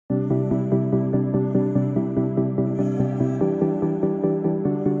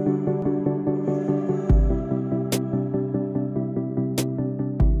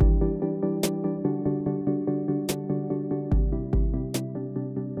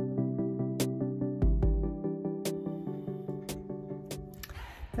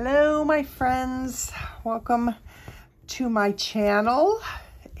Hello, my friends. Welcome to my channel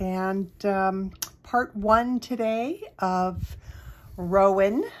and part one today of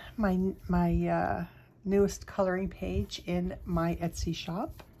Rowan, my newest coloring page in my Etsy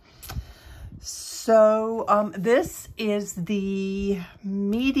shop. So this is the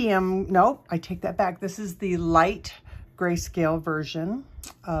medium, no, I take that back. This is the light grayscale version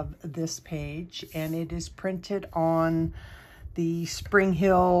of this page, and it is printed on the Spring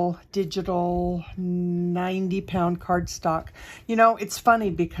Hill digital 90-pound cardstock. You know, it's funny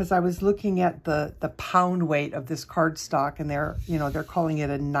because I was looking at the pound weight of this cardstock, and they're calling it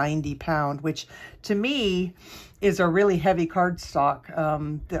a 90-pound, which to me is a really heavy cardstock.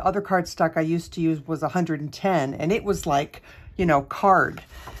 The other cardstock I used to use was 110, and it was like, you know, card.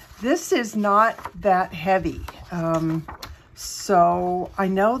 This is not that heavy. So I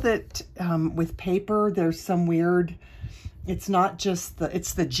know that with paper, there's some weird, it's not just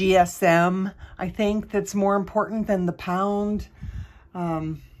it's the GSM, I think, that's more important than the pound.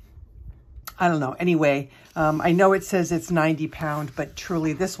 I don't know. Anyway, I know it says it's 90-pound, but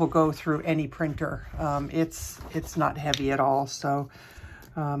truly this will go through any printer. It's not heavy at all. So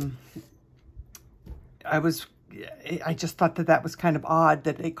I just thought that was kind of odd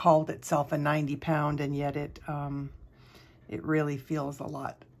that it called itself a 90-pound, and yet it really feels a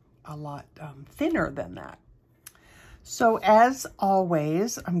lot thinner than that. So as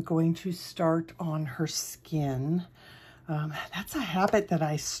always, I'm going to start on her skin. That's a habit that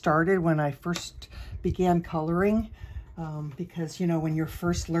I started when I first began coloring, because, you know, when you're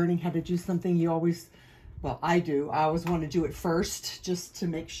first learning how to do something, you always, well, I always want to do it first just to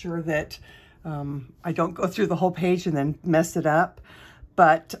make sure that I don't go through the whole page and then mess it up.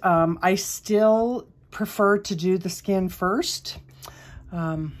 But I still prefer to do the skin first.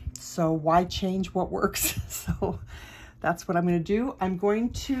 So why change what works? So that's what I'm going to do. I'm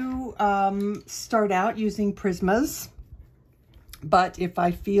going to start out using Prismas, but if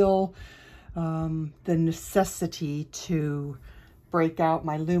I feel the necessity to break out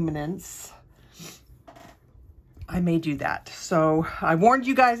my luminance, I may do that. So I warned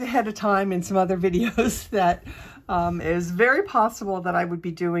you guys ahead of time in some other videos that it is very possible that I would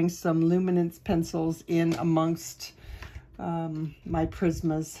be doing some luminance pencils in amongst my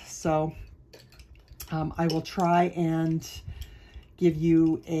Prismas. So I will try and give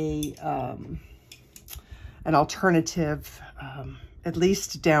you an alternative, at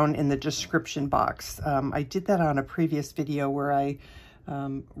least down in the description box. I did that on a previous video where I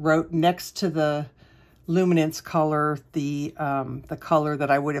wrote next to the luminance color the color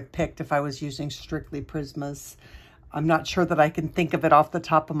that I would have picked if I was using strictly Prismas. I'm not sure that I can think of it off the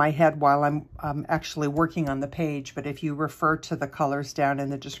top of my head while I'm actually working on the page, but if you refer to the colors down in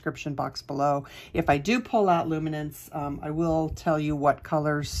the description box below, if I do pull out luminance, I will tell you what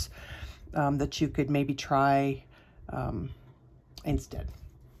colors that you could maybe try instead.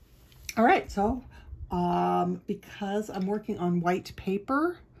 All right, so because I'm working on white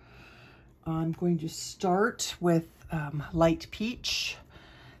paper, I'm going to start with light peach.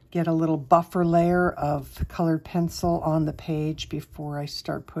 Get a little buffer layer of colored pencil on the page before I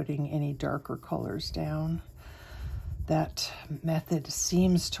start putting any darker colors down. That method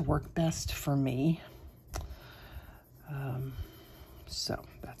seems to work best for me. So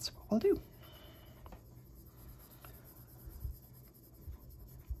that's what we'll do.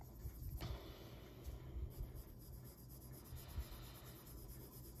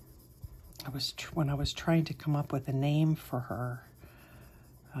 When I was trying to come up with a name for her,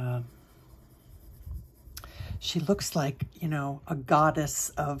 she looks like, you know, a goddess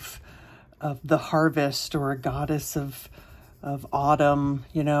of the harvest, or a goddess of autumn,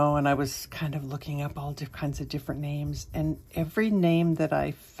 you know, and I was kind of looking up all kinds of different names, and every name that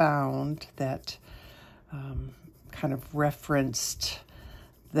I found that kind of referenced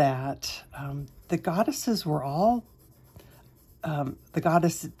that, the goddesses were all the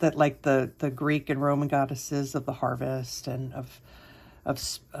goddess that, like the Greek and Roman goddesses of the harvest and of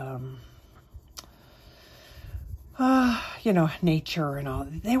you know, nature and all.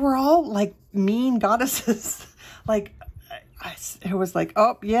 They were all like mean goddesses. Like it was like,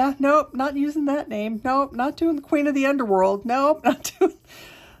 oh yeah, nope, not using that name. Nope, not doing the Queen of the Underworld. Nope, not doing.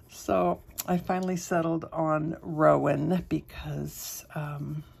 So I finally settled on Rowan because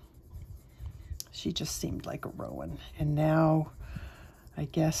she just seemed like a Rowan. And now I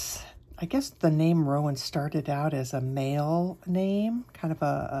guess the name Rowan started out as a male name, kind of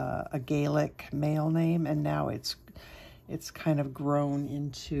a Gaelic male name, and now it's kind of grown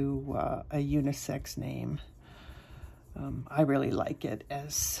into a unisex name. I really like it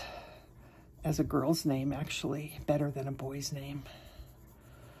as a girl's name, actually, better than a boy's name.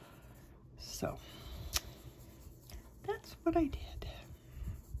 So that's what I did.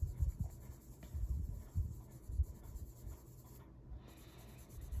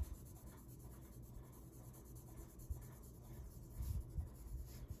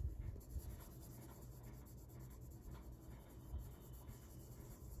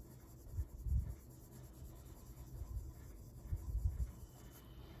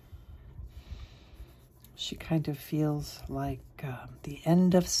 She kind of feels like the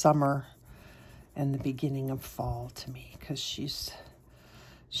end of summer and the beginning of fall to me, because she's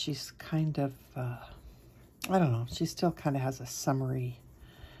kind of, I don't know, she still kind of has a summery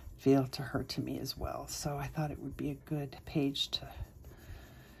feel to her to me as well. So I thought it would be a good page to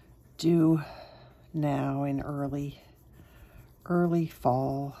do now in early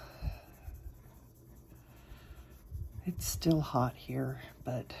fall. It's still hot here,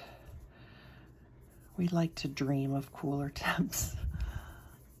 but we like to dream of cooler temps.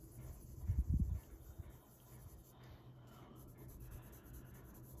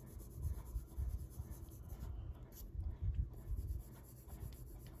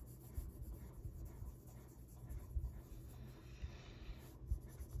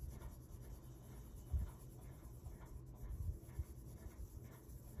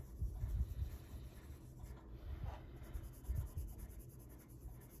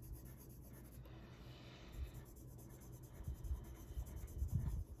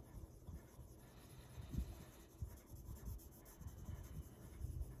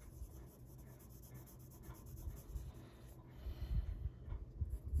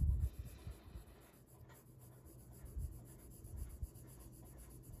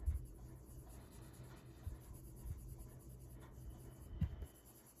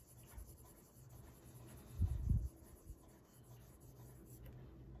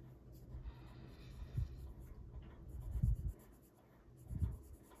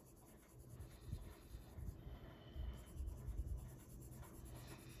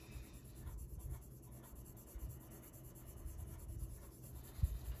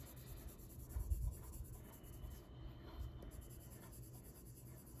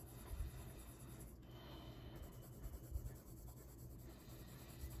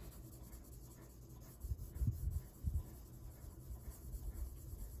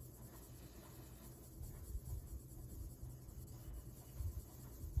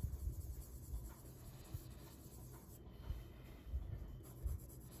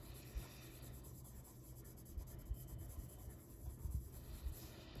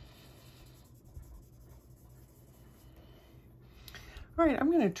 All right,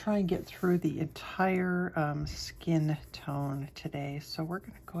 I'm going to try and get through the entire skin tone today. So we're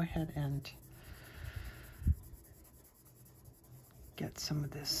going to go ahead and get some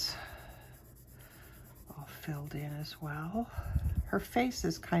of this all filled in as well. Her face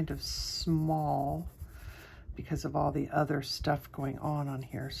is kind of small because of all the other stuff going on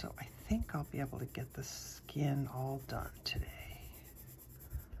here. So I think I'll be able to get the skin all done today.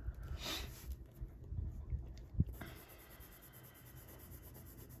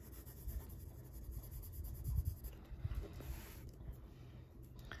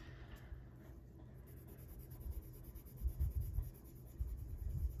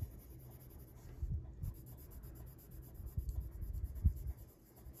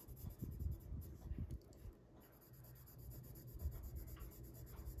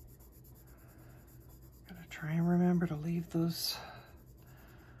 Try and remember to leave those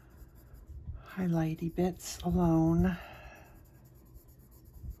highlighty bits alone.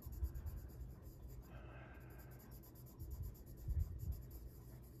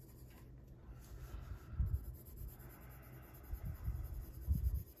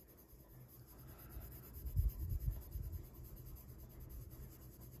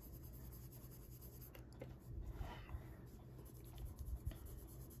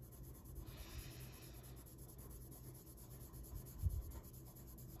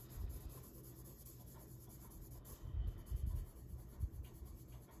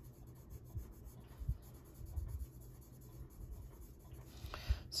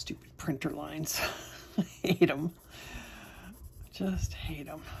 Stupid printer lines. I hate them. Just hate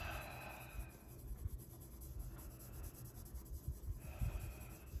them.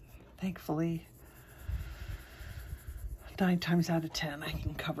 Thankfully, 9 times out of 10, I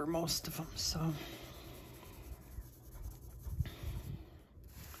can cover most of them, so.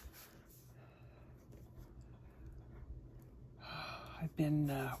 I've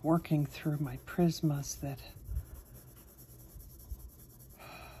been working through my Prismas that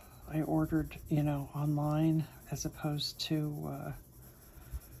I ordered, you know, online, as opposed to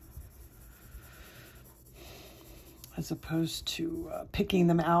as opposed to picking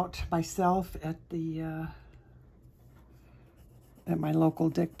them out myself at the at my local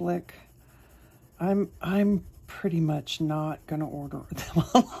Dick Blick. I'm pretty much not gonna order them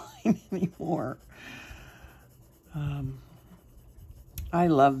online anymore. I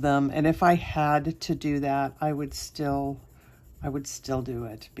love them, and if I had to do that, I would still do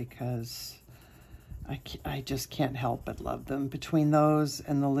it, because I just can't help but love them. Between those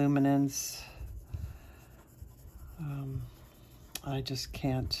and the luminance, I just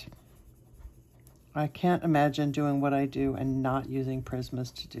can't. I can't imagine doing what I do and not using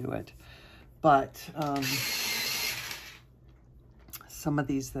Prismas to do it. But some of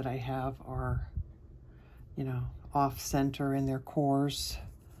these that I have are, you know, off center in their cores,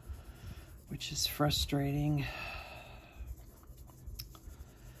 which is frustrating.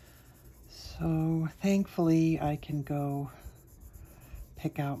 So thankfully I can go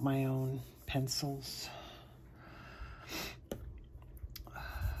pick out my own pencils.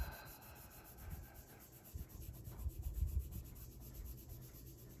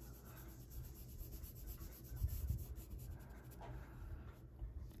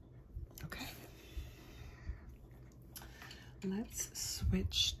 Let's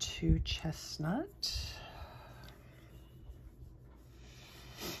switch to Chestnut.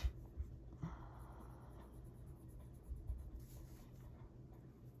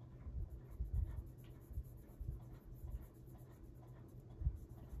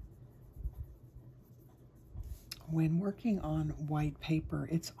 When working on white paper,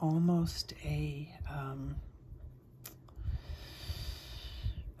 it's almost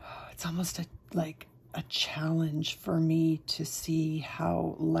like a challenge for me to see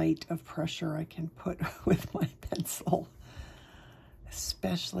how light of pressure I can put with my pencil,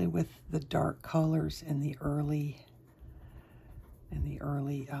 especially with the dark colors in the early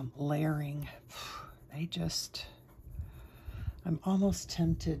layering. I'm almost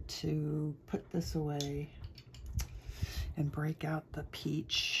tempted to put this away and break out the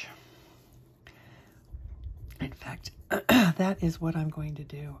peach. In fact, that is what I'm going to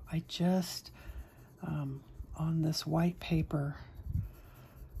do. I just on this white paper,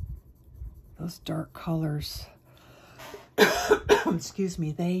 those dark colors, excuse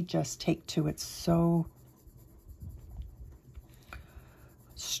me, they just take to it so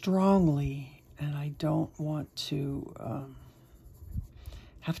strongly, and I don't want to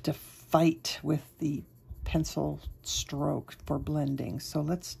have to fight with the pencil stroke for blending. So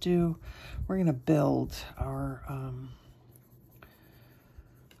we're going to build our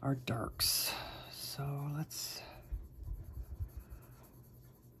darks. So let's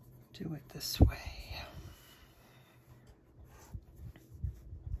do it this way.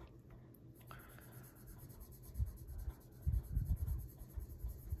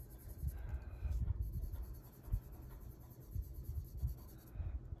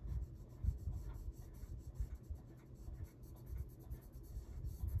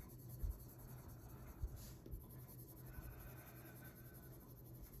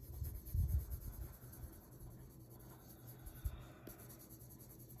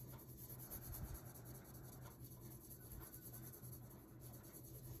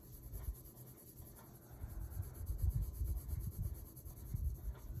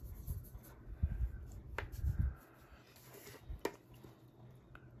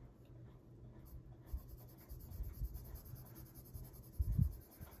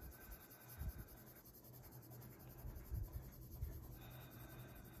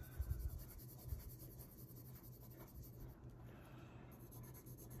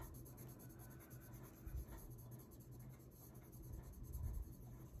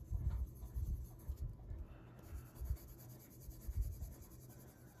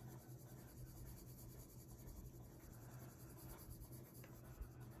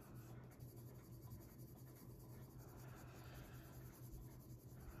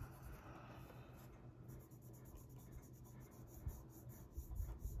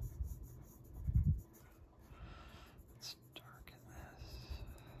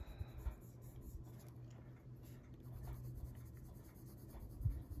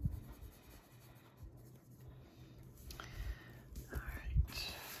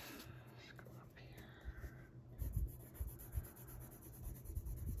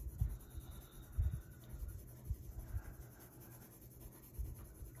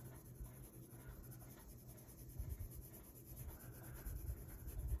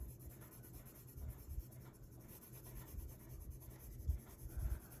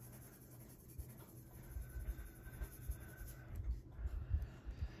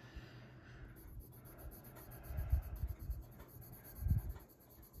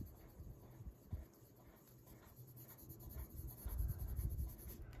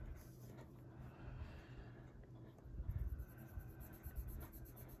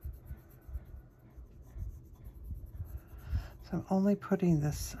 So I'm only putting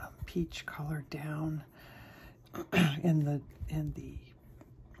this peach color down in the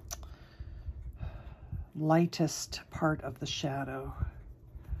lightest part of the shadow.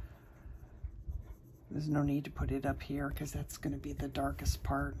 There's no need to put it up here because that's going to be the darkest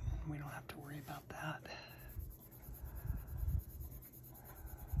part. We don't have to worry about that.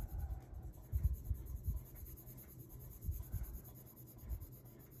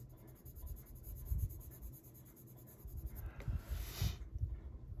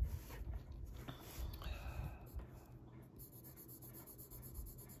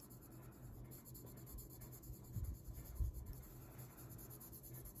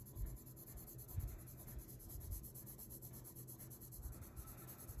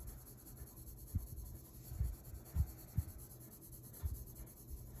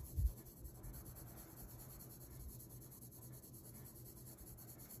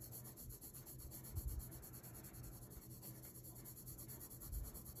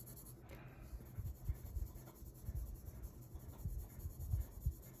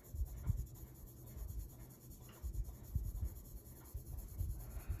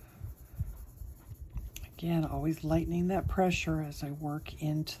 Again, always lightening that pressure as I work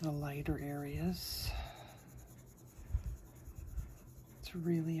into the lighter areas. It's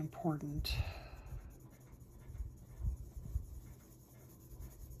really important.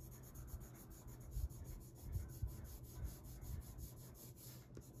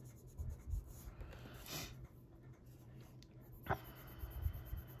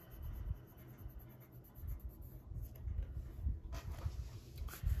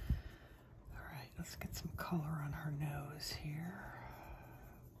 Let's get some color on her nose here.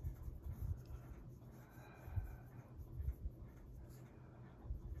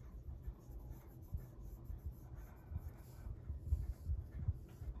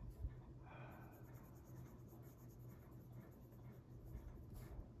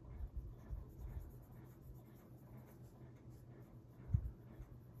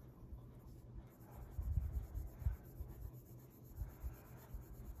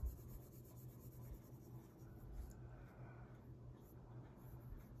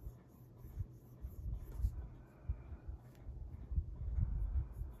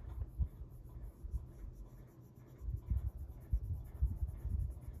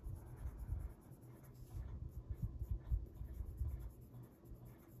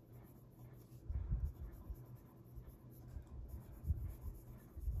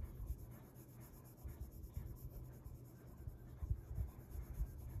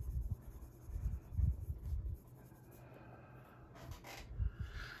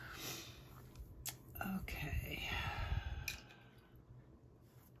 Okay,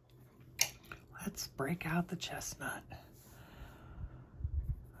 let's break out the chestnut.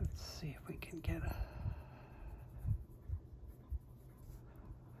 Let's see if we can get a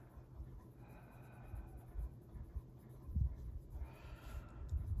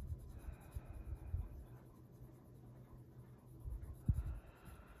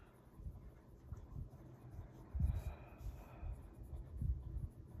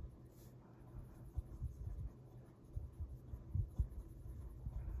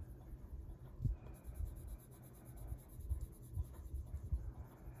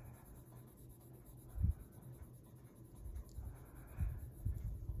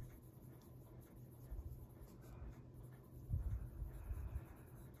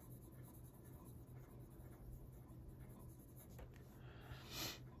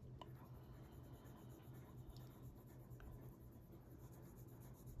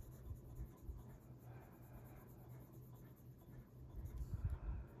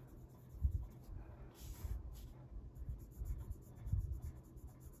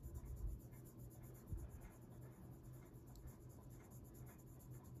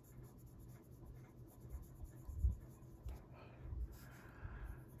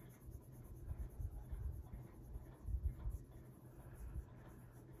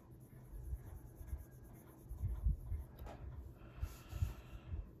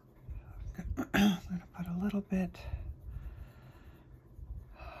I'm going to put a little bit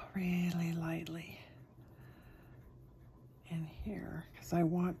really lightly in here because I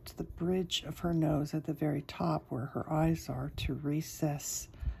want the bridge of her nose at the very top where her eyes are to recess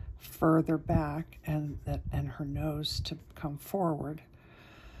further back and her nose to come forward.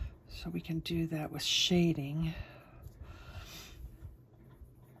 So we can do that with shading.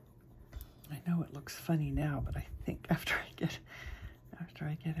 I know it looks funny now, but I think after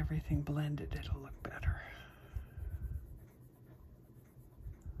I get everything blended, it'll look better.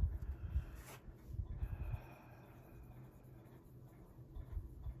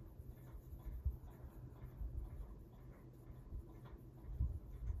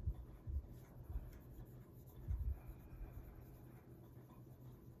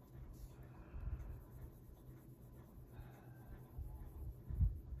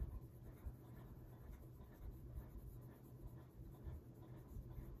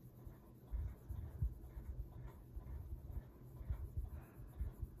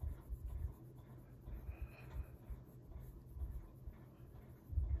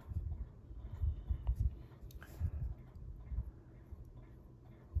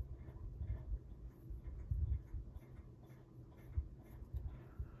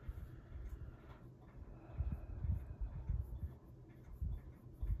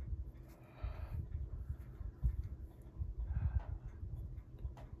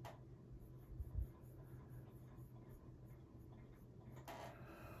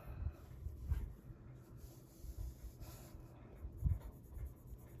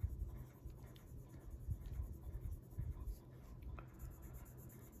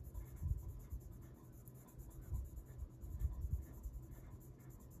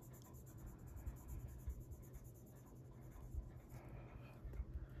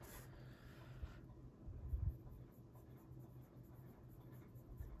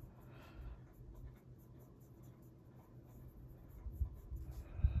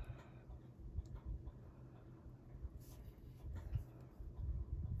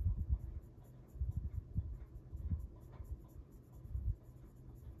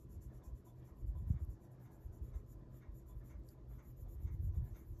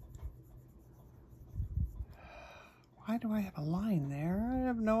 Why do I have a line there? I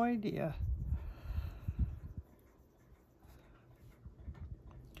have no idea.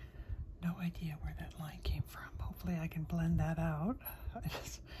 No idea where that line came from. Hopefully I can blend that out.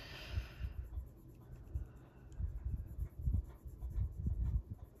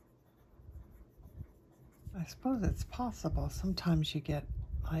 I suppose it's possible. Sometimes you get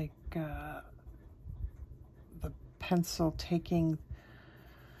like the pencil taking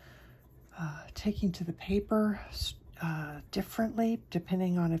to the paper differently,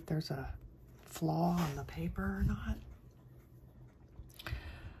 depending on if there's a flaw on the paper or not.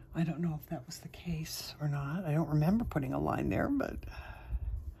 I don't know if that was the case or not. I don't remember putting a line there, but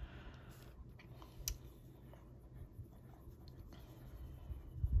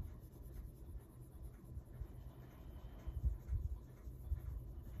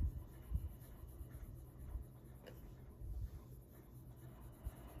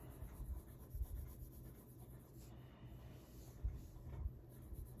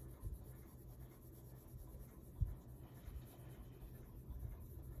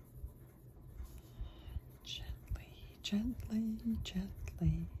gently,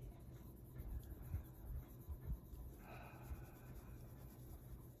 gently.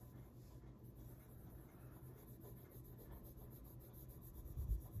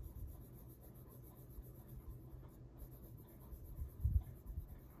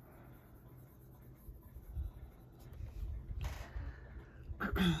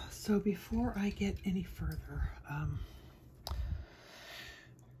 So before I get any further, I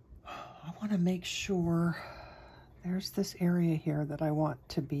want to make sure there's this area here that I want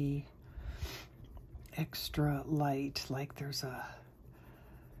to be extra light, like there's a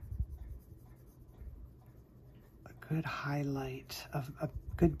good highlight of a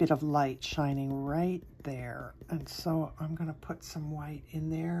good bit of light shining right there. And so I'm going to put some white in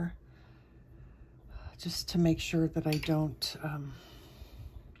there just to make sure that I don't,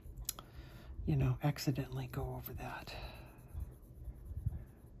 you know, accidentally go over that.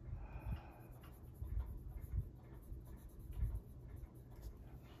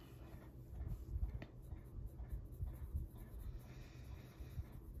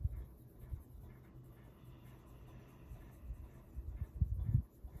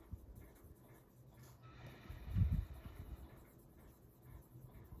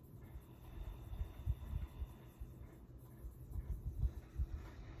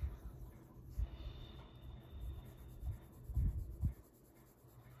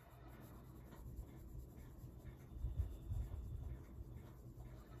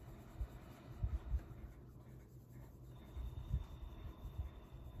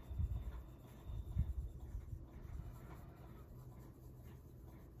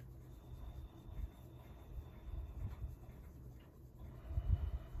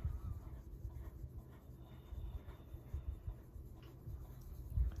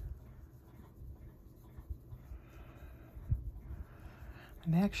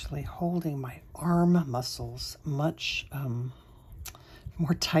 I'm actually holding my arm muscles much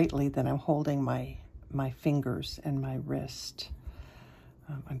more tightly than I'm holding my fingers and my wrist.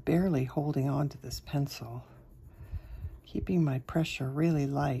 I'm barely holding on to this pencil, keeping my pressure really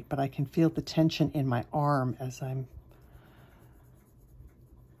light, but I can feel the tension in my arm as I'm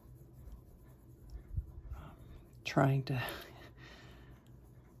trying to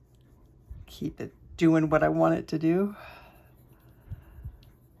keep it doing what I want it to do.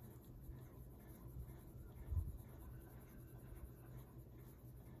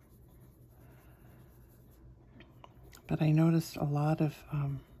 But I noticed a lot of,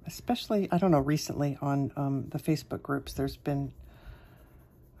 especially, I don't know, recently on the Facebook groups, there's been,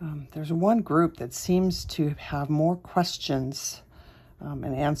 there's one group that seems to have more questions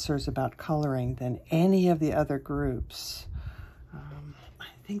and answers about coloring than any of the other groups. I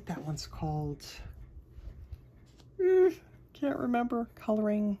think that one's called, can't remember,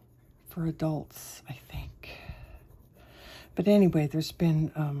 Coloring for Adults, I think. But anyway, there's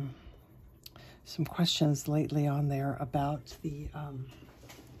been some questions lately on there about the,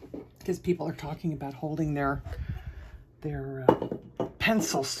 because people are talking about holding their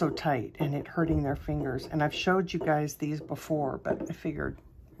pencils so tight and it hurting their fingers. And I've showed you guys these before, but I figured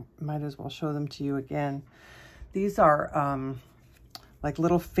might as well show them to you again. These are like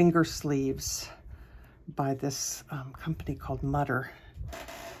little finger sleeves by this company called Mutter.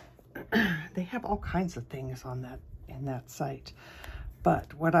 They have all kinds of things on that, in that site.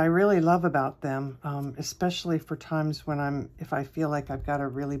 But what I really love about them, especially for times when if I feel like I've got a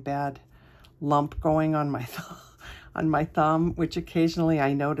really bad lump going on my thumb, which occasionally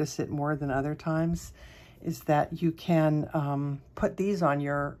I notice it more than other times, is that you can put these on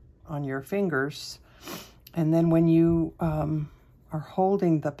your fingers And then when you are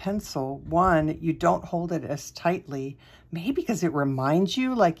holding the pencil, one, you don't hold it as tightly, maybe because it reminds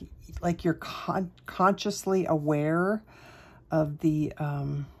you, like you're consciously aware of the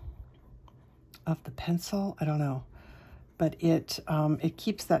pencil. I don't know, but it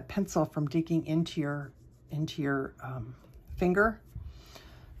keeps that pencil from digging into your finger,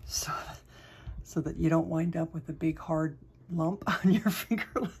 so that you don't wind up with a big hard lump on your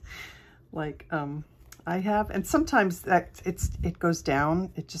finger, like I have. And sometimes it goes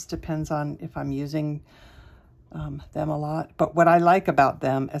down. It just depends on if I'm using them a lot. But what I like about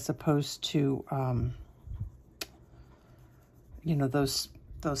them, as opposed to you know, those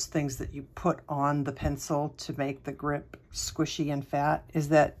things that you put on the pencil to make the grip squishy and fat, is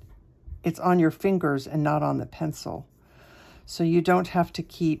that it's on your fingers and not on the pencil. So you don't have to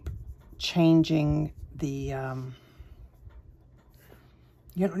keep changing the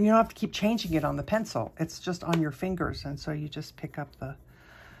you don't have to keep changing it on the pencil. It's just on your fingers, and so you just pick up the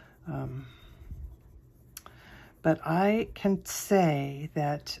but I can say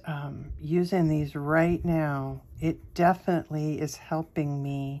that using these right now, it definitely is helping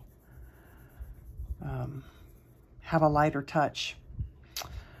me have a lighter touch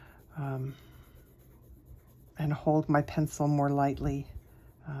and hold my pencil more lightly,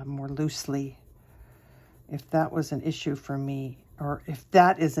 more loosely. If that was an issue for me, or if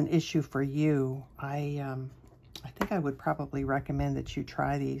that is an issue for you, I think I would probably recommend that you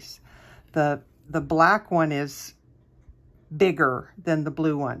try these. The black one is bigger than the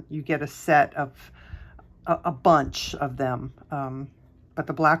blue one. You get a set of a bunch of them, but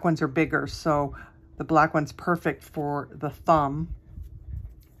the black ones are bigger. So the black one's perfect for the thumb,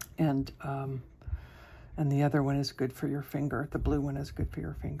 and the other one is good for your finger. The blue one is good for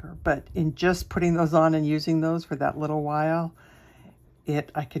your finger. But in just putting those on and using those for that little while,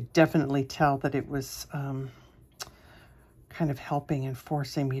 I could definitely tell that it was kind of helping and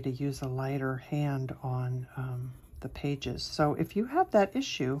forcing me to use a lighter hand on the pages. So if you have that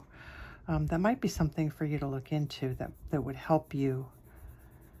issue, that might be something for you to look into, that would help you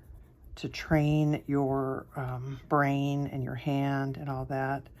to train your brain and your hand and all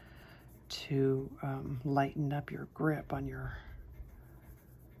that to lighten up your grip on your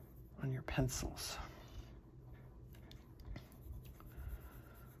pencils.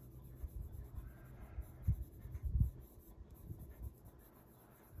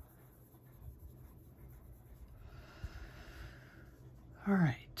 All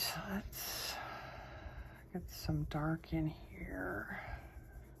right, let's get some dark in here.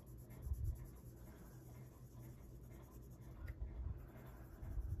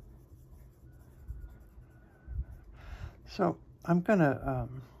 So I'm gonna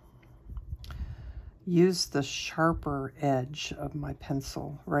use the sharper edge of my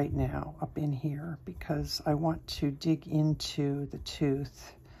pencil right now up in here, because I want to dig into the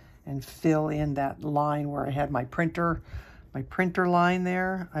tooth and fill in that line where I had my printer line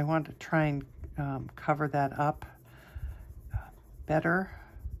there. I want to try and cover that up better.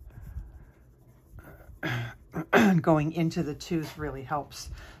 Going into the tooth really helps.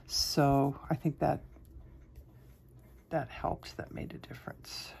 So I think that helped. That made a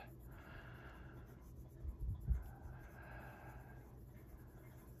difference.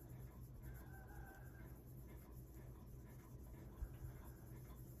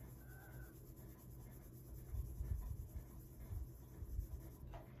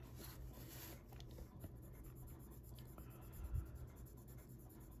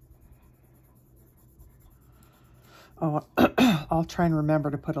 Oh, I'll try and remember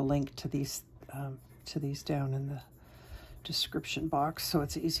to put a link to these down in the description box, so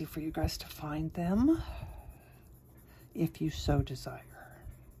it's easy for you guys to find them if you so desire.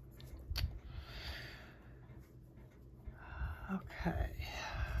 Okay,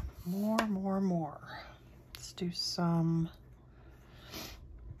 more. Let's do some.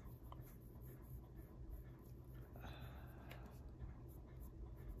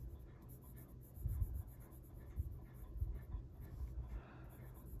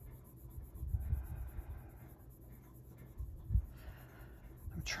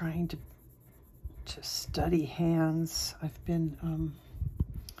 Trying to study hands. I've been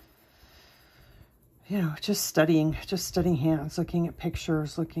you know, just studying hands, looking at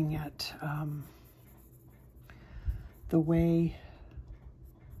pictures, looking at the way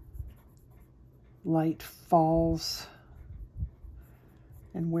light falls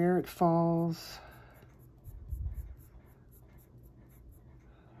and where it falls.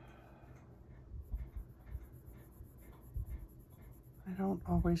 I don't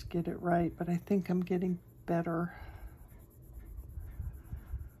always get it right, but I think I'm getting better.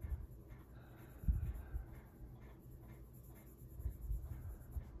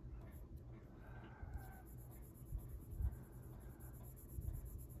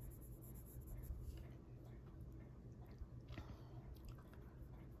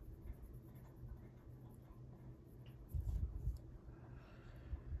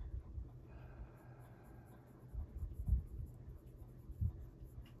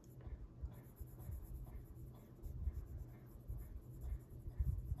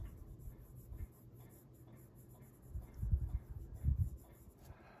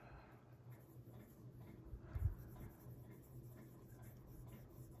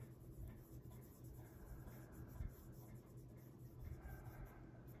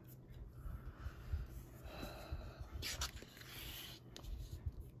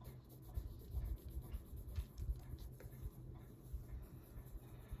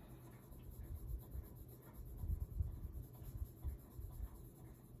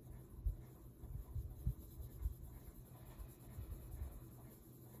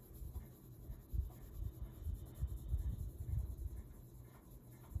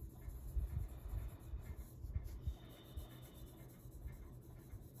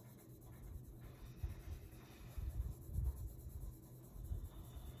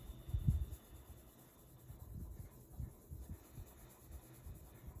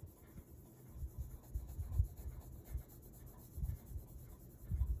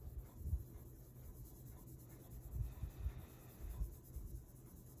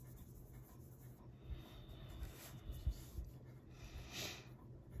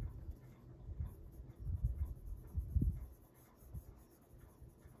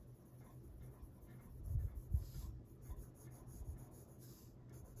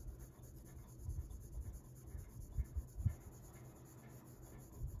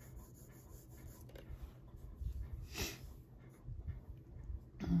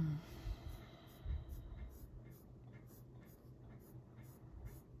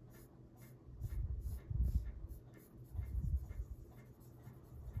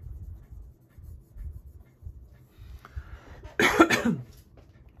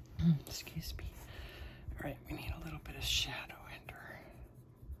 Excuse me. All right, we need a little bit of shadow under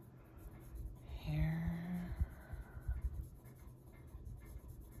here.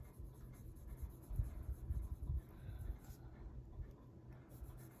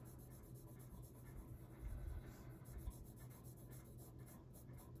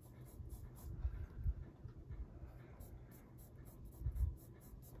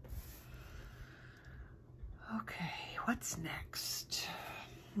 Okay, what's next?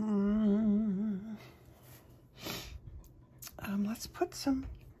 Let's put some,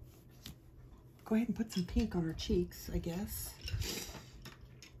 go ahead and put some pink on her cheeks, I guess.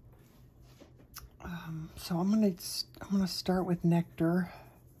 So I'm gonna start with Nectar.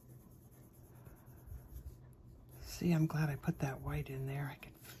 See, I'm glad I put that white in there.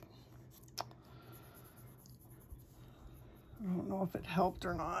 I don't know if it helped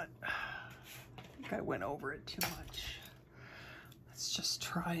or not. I think I went over it too much. Let's just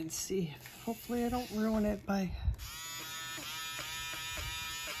try and see. Hopefully I don't ruin it by...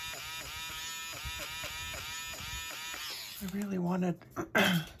 I really wanted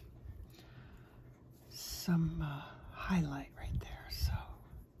some highlight right there, so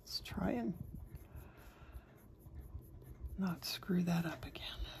let's try and not screw that up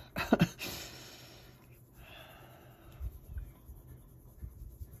again.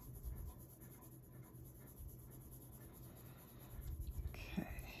 Okay,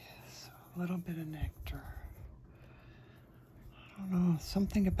 so a little bit of Nectar. I don't know,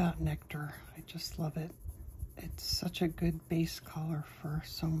 something about Nectar. I just love it. It's such a good base color for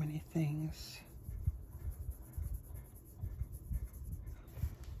so many things.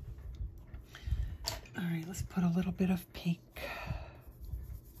 All right, let's put a little bit of pink.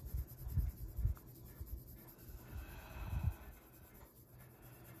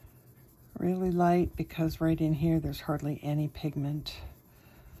 Really light, because right in here there's hardly any pigment.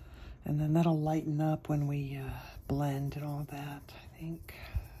 And then that'll lighten up when we blend and all that, I think.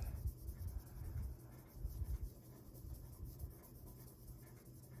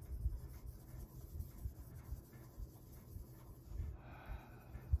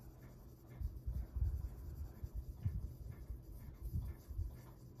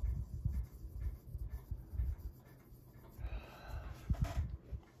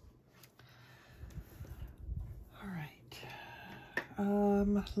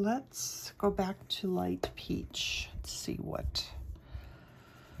 Let's go back to light peach. Let's see what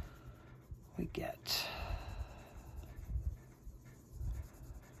we get.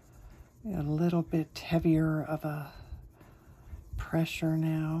 A little bit heavier of a pressure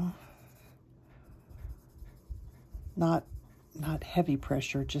now. Not heavy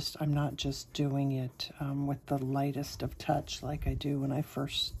pressure, just I'm not just doing it with the lightest of touch like I do when I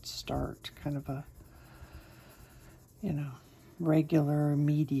first start, kind of a, you know, regular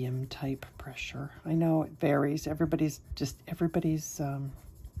medium type pressure. I know it varies. Everybody's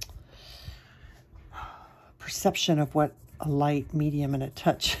perception of what a light, medium, and a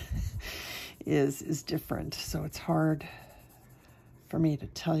touch is different. So it's hard for me to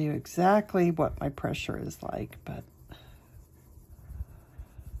tell you exactly what my pressure is like, but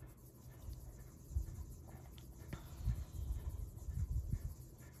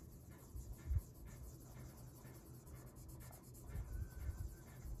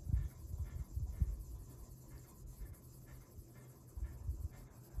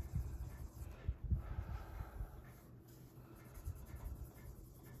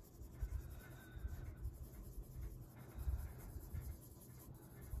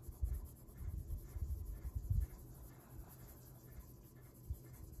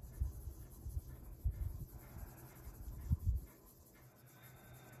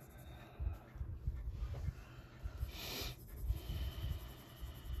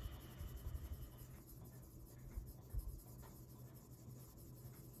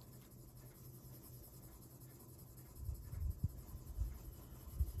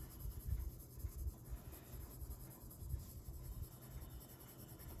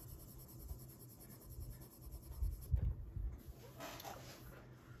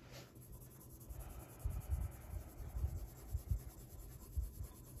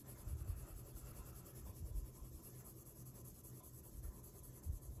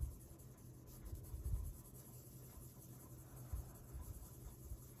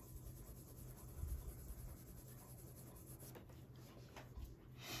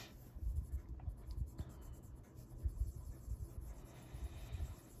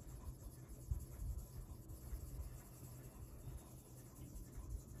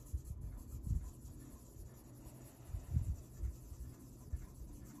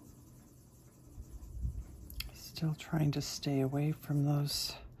Still trying to stay away from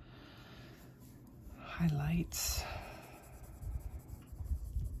those highlights.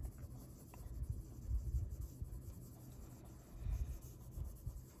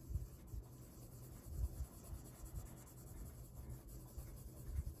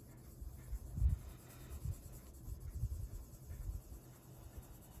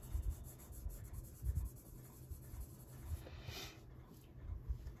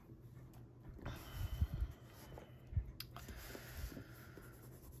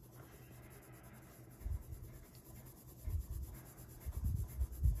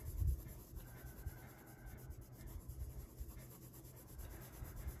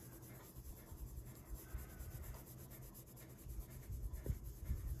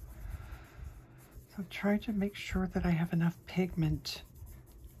 So try to make sure that I have enough pigment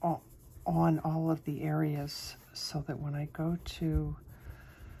on all of the areas so that when I go to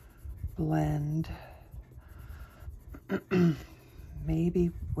blend,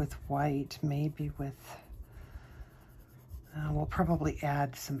 maybe with white, maybe with, we'll probably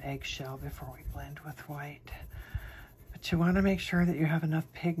add some eggshell before we blend with white. But you want to make sure that you have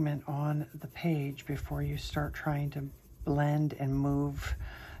enough pigment on the page before you start trying to blend and move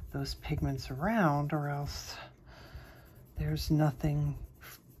those pigments around, or else there's nothing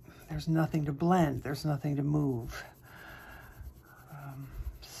to blend, there's nothing to move.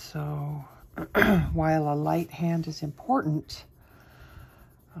 So while a light hand is important,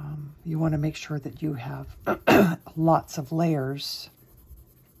 you want to make sure that you have lots of layers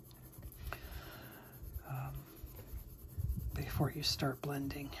before you start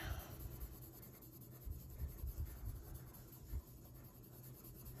blending.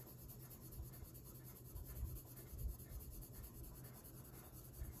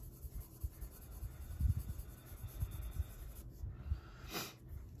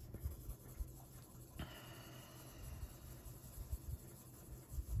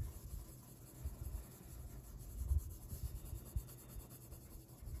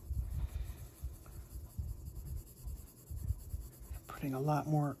 Putting a lot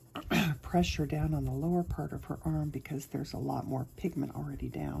more pressure down on the lower part of her arm because there's a lot more pigment already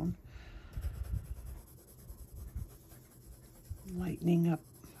down. Lightening up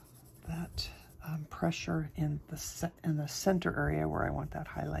that pressure in the center area where I want that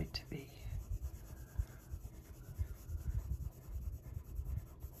highlight to be.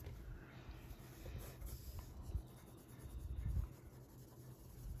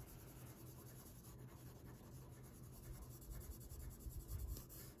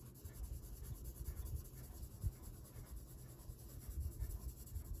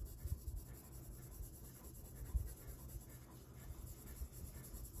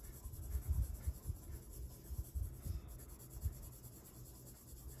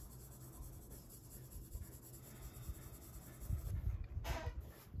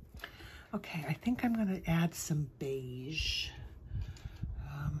 Okay, I think I'm going to add some beige.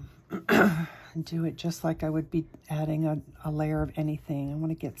 Do it just like I would be adding a layer of anything. I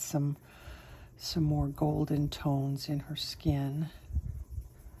want to get some more golden tones in her skin.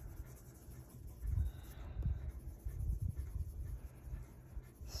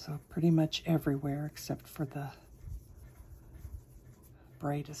 So pretty much everywhere except for the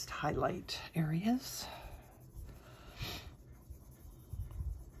brightest highlight areas.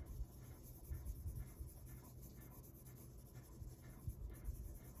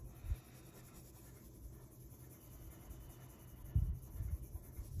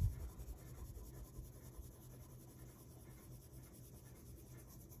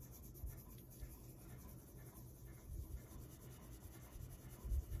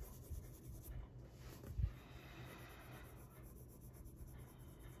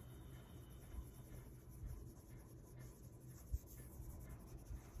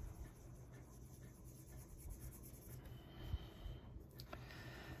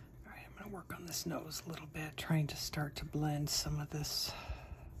 Work on this nose a little bit, trying to start to blend some of this.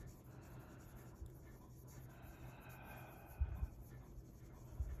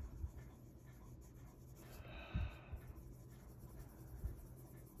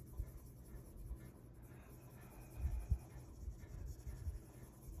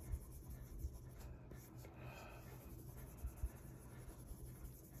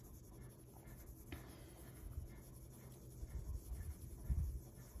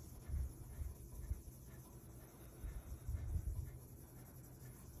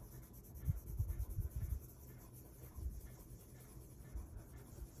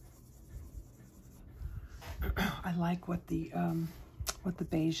 I like what the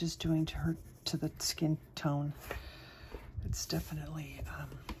beige is doing to the skin tone. It's definitely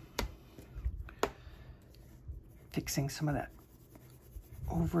fixing some of that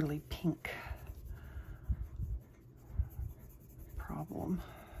overly pink problem.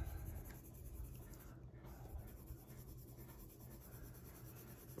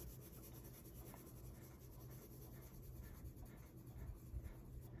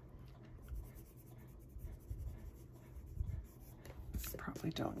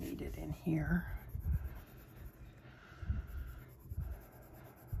 Probably don't need it in here.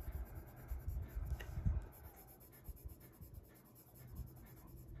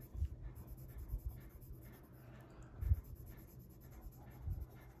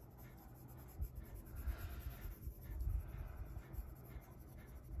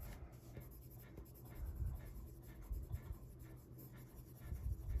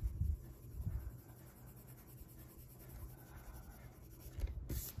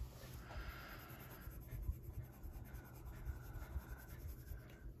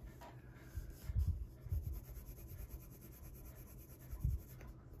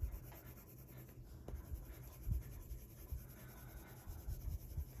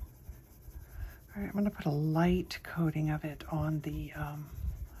 All right, I'm going to put a light coating of it on the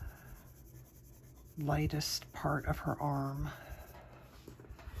lightest part of her arm,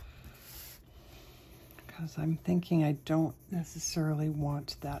 because I'm thinking I don't necessarily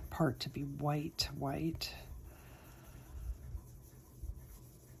want that part to be white.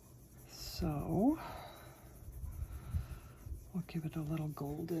 So we'll give it a little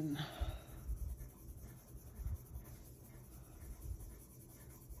golden.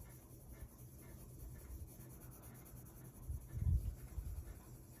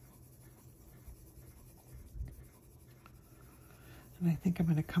 And I think I'm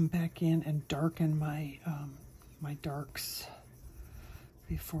going to come back in and darken my my darks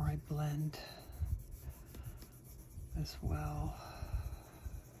before I blend as well.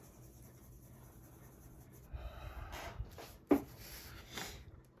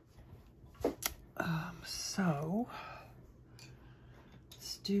 So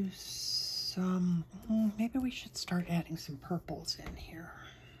let's do some, maybe we should start adding some purples in here.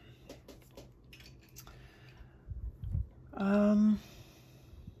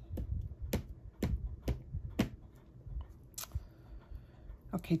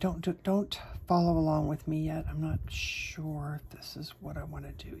 Okay, don't follow along with me yet. I'm not sure if this is what I want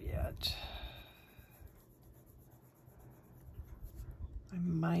to do yet. I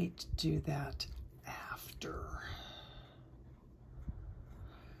might do that after.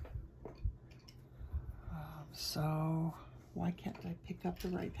 So why can't I pick up the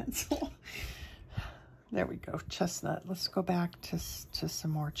right pencil? There we go, Chestnut. Let's go back to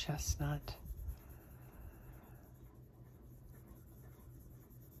some more Chestnut.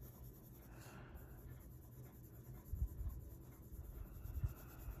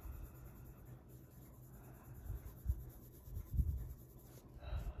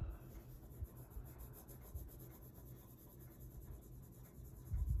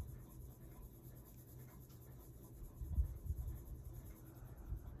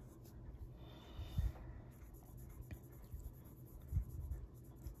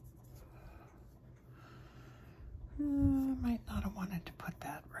 Might not have wanted to put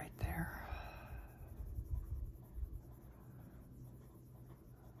that right there.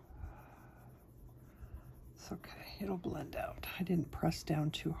 It's okay, it'll blend out. I didn't press down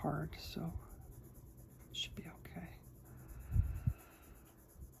too hard, so it should be okay.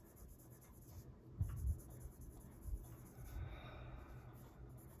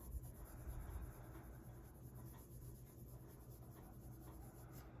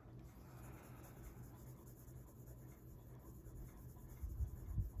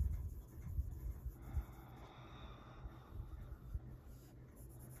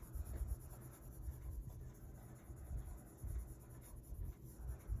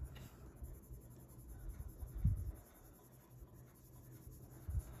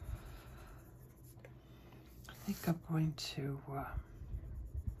 I think I'm going to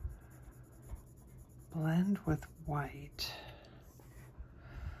blend with white,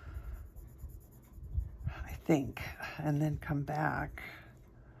 I think, and then come back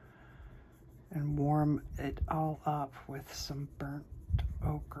and warm it all up with some burnt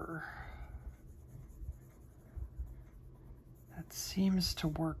ochre. That seems to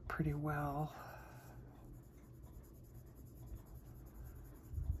work pretty well.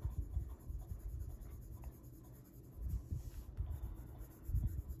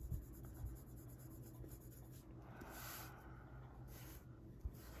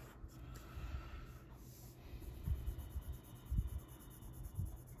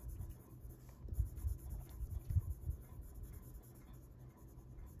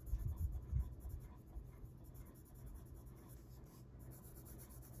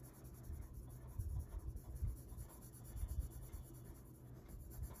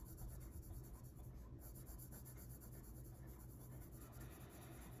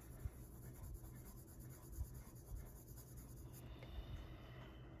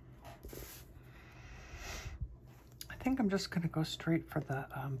 think I'm just going to go straight for the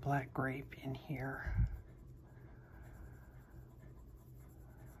black grape in here.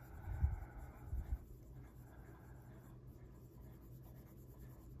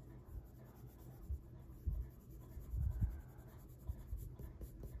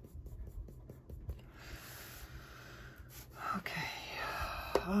 Okay,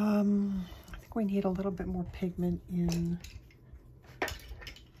 I think we need a little bit more pigment in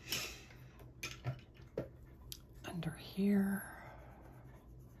under here.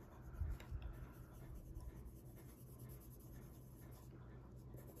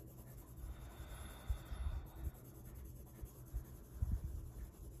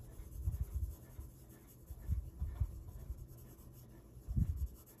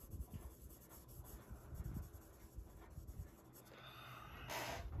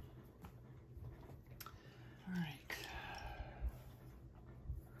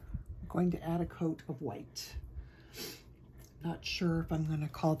 Going to add a coat of white. Not sure if I'm going to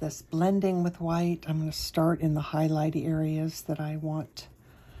call this blending with white. I'm going to start in the highlight areas that I want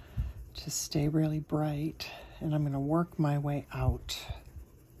to stay really bright, and I'm going to work my way out.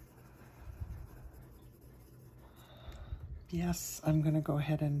 Yes, I'm going to go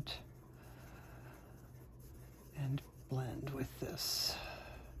ahead and blend with this.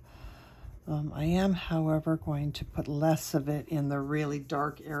 I am, however, going to put less of it in the really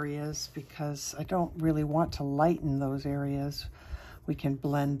dark areas because I don't really want to lighten those areas. We can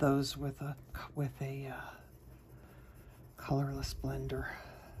blend those with a colorless blender.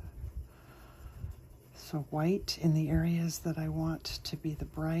 So white in the areas that I want to be the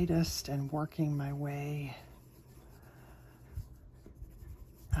brightest and working my way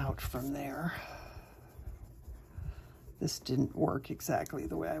out from there. This didn't work exactly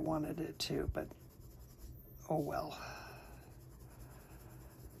the way I wanted it to, but oh well.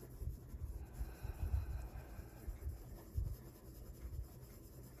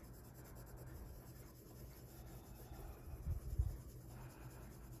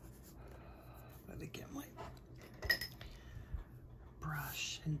 Let me get my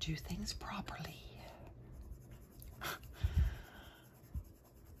brush and do things properly.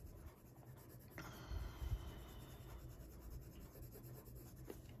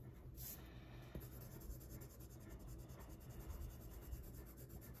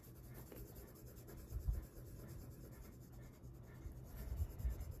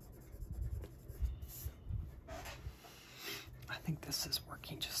 I think this is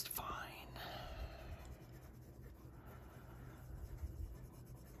working just fine.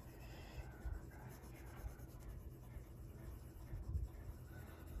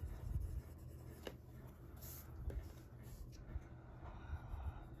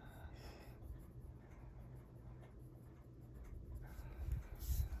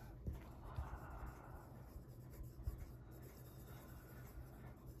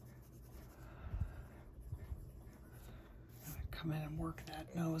 Come in and work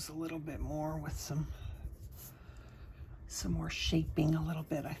that nose a little bit more with some more shaping a little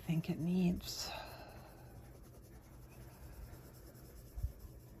bit. I think it needs.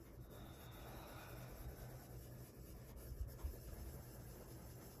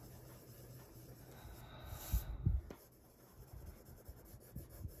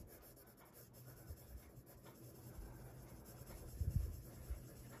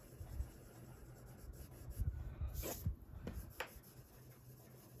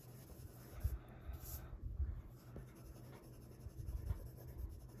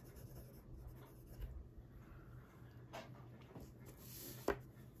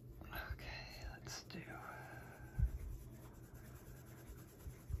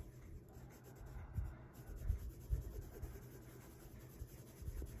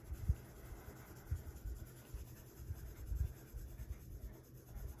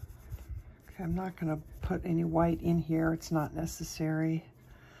 I'm not going to put any white in here. It's not necessary.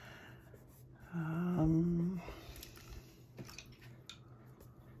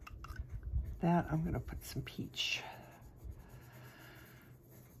 That I'm going to put some peach.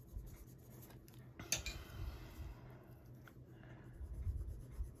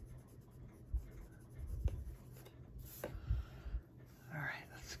 All right,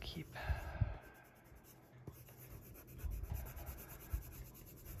 let's keep.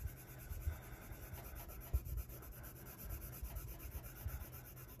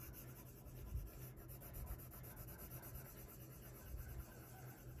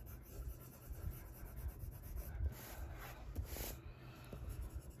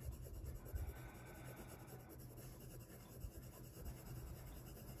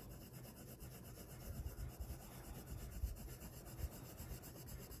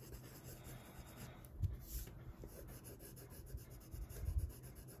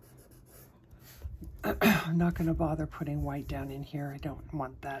 I'm not going to bother putting white down in here. I don't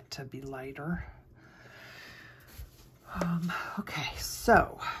want that to be lighter. Okay,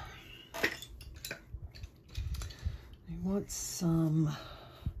 so I want some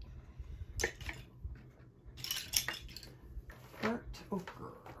burnt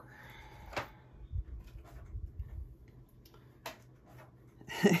ochre.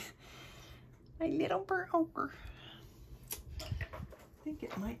 My little burnt ochre. I think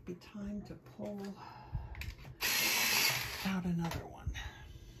it might be time to pull out another one.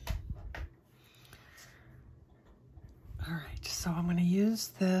 All right, so I'm going to use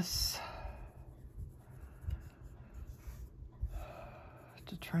this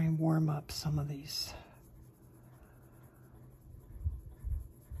to try and warm up some of these.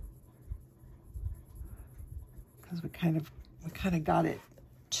 Because we kind of got it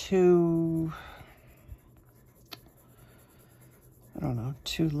too, I don't know,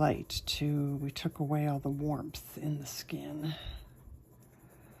 too light. We took away all the warmth in the skin.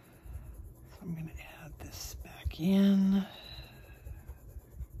 So I'm going to add this back in.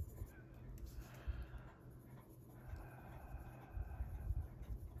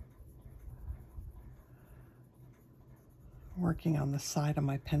 Working on the side of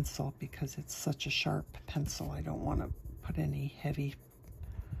my pencil because it's such a sharp pencil. I don't want to put any heavy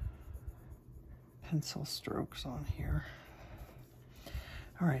pencil strokes on here.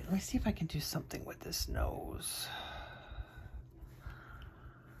 All right, let me see if I can do something with this nose.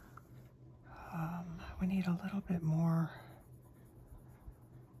 We need a little bit more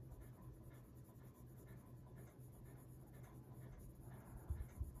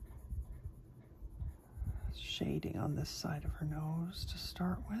shading on this side of her nose to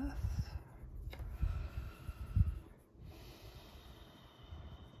start with.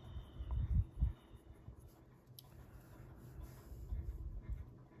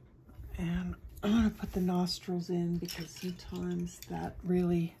 And I'm going to put the nostrils in because sometimes that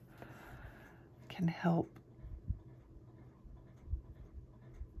really can help.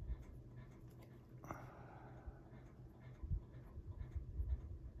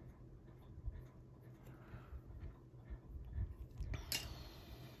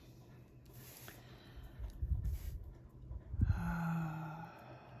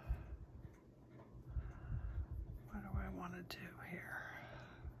 What do I want to do here?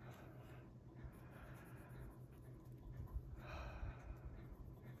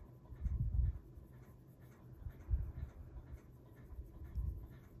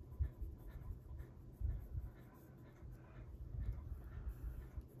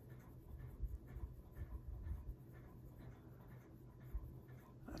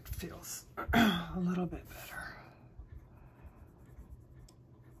 Feels a little bit better.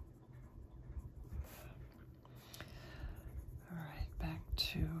 All right, back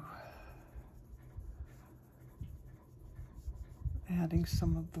to adding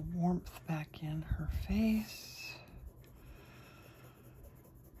some of the warmth back in her face.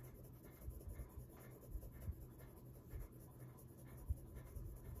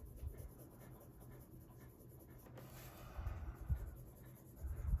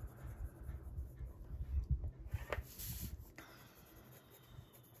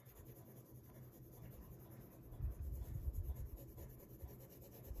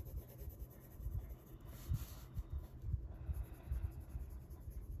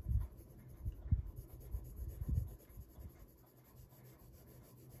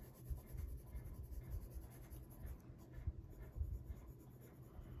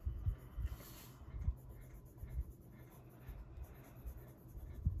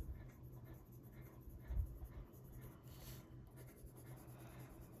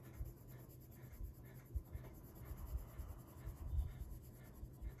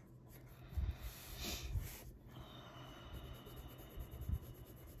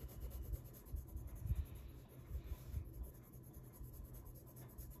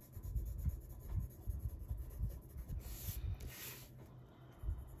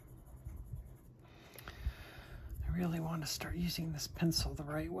 I really want to start using this pencil the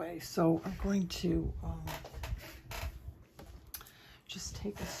right way. So I'm going to just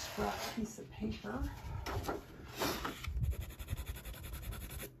take a scrap piece of paper.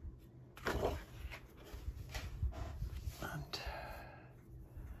 And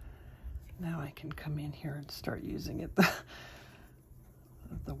now I can come in here and start using it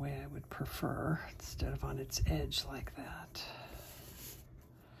the way I would prefer, instead of on its edge like that.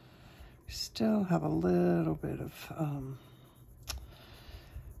 Still have a little bit of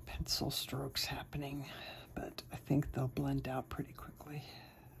pencil strokes happening, but I think they'll blend out pretty quickly.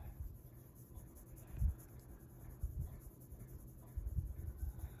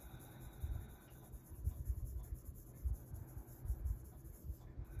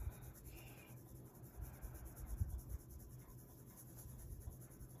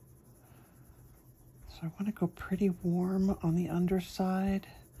 I want to go pretty warm on the underside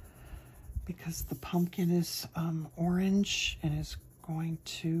because the pumpkin is orange and is going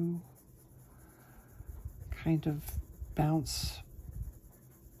to kind of bounce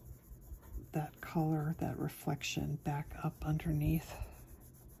that color, that reflection back up underneath.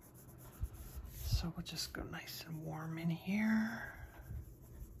 So we'll just go nice and warm in here.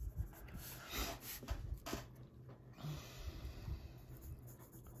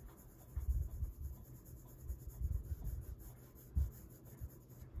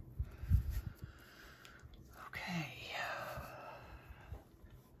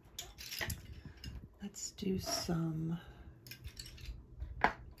 Let's do some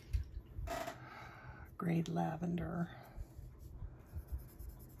grade lavender.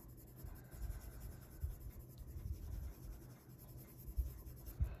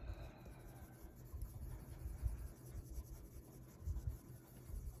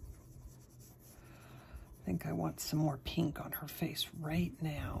 I think I want some more pink on her face right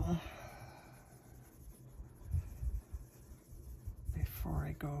now, before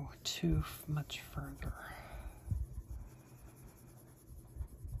I go too much further.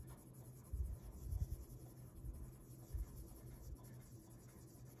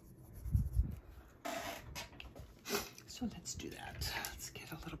 So let's do that. Let's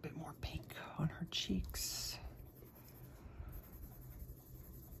get a little bit more pink on her cheeks.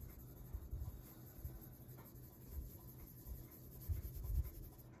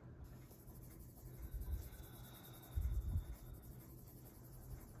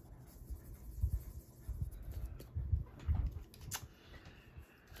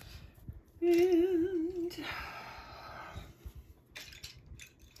 And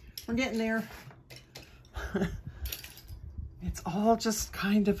we're getting there. It's all just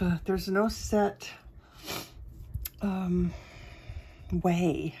kind of a, there's no set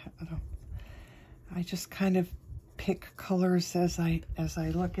way. I just kind of pick colors as I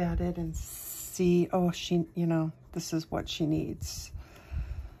look at it and see, oh, she, you know, this is what she needs.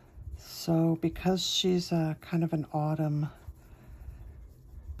 So because she's a kind of an autumn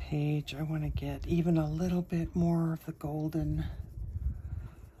page, I want to get even a little bit more of the golden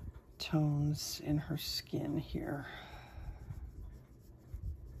tones in her skin here.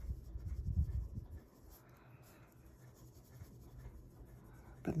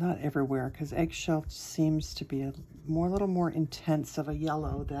 But not everywhere, because Eggshell seems to be a little more intense of a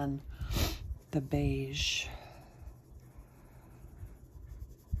yellow than the beige.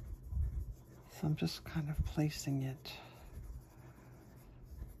 So I'm just kind of placing it.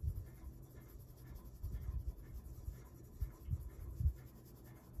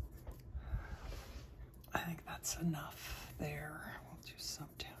 I think that's enough there. We'll do some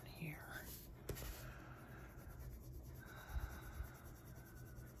down here.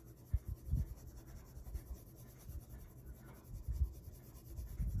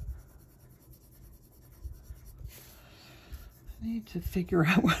 I need to figure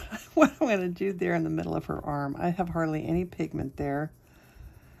out what I'm going to do there in the middle of her arm. I have hardly any pigment there.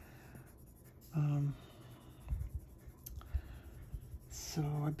 So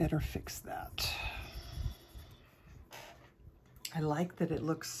I better fix that. I like that it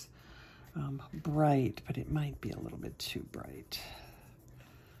looks bright, but it might be a little bit too bright.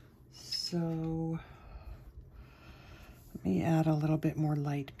 So let me add a little bit more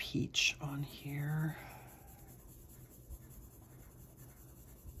light peach on here.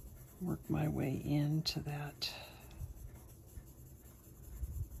 Work my way into that.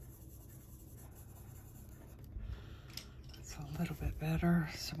 That's a little bit better.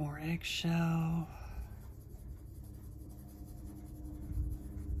 Some more eggshell.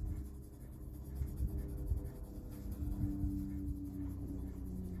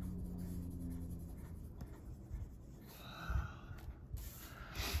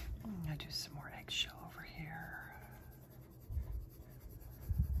 I do some more eggshell over here.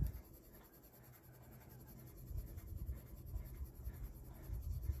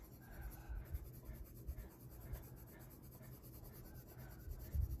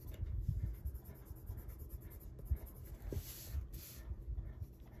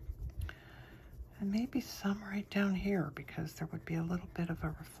 And maybe some right down here, because there would be a little bit of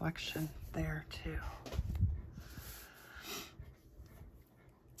a reflection there too.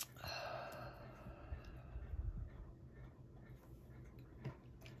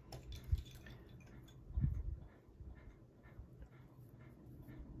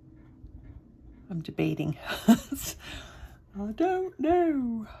 I'm debating. I don't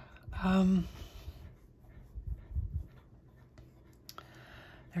know.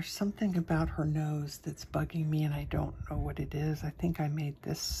 There's something about her nose that's bugging me, and I don't know what it is. I think I made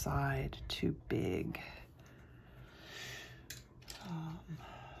this side too big.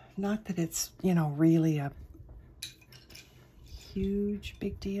 Not that it's, you know, really a huge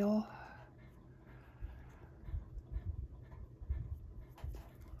big deal.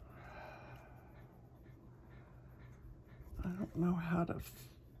 I don't know how to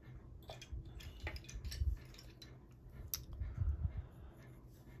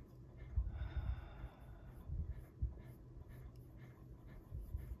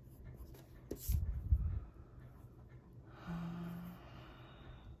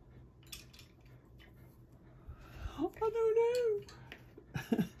I don't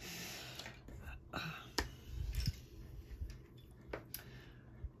know.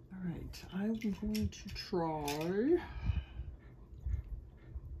 All right, I'm going to try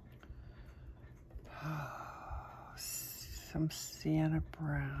some Sienna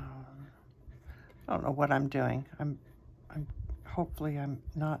Brown. I don't know what I'm doing. I'm hopefully I'm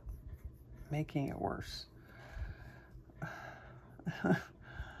not making it worse.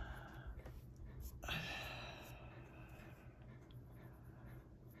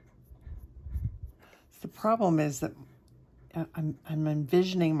 The problem is that I'm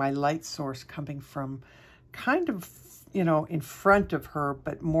envisioning my light source coming from kind of, you know, in front of her,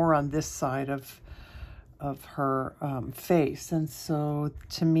 but more on this side of her face. And so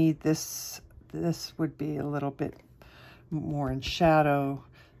to me, this would be a little bit more in shadow.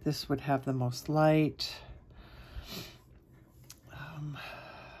 This would have the most light. So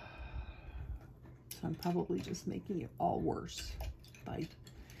I'm probably just making it all worse by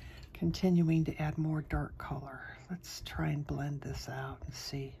continuing to add more dark color. Let's try and blend this out and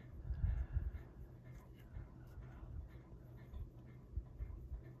see.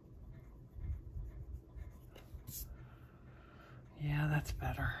 Yeah, that's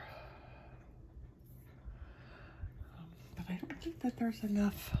better. But I don't think that there's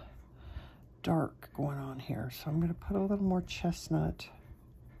enough dark going on here, so I'm going to put a little more chestnut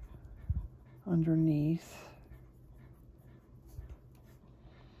underneath.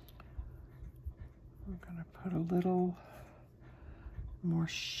 I'm going to put a little more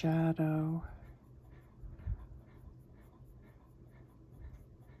shadow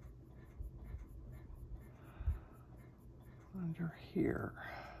under here.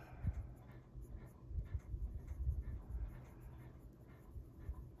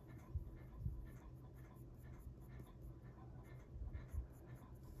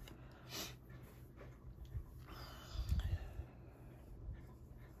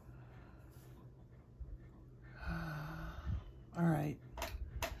 All right,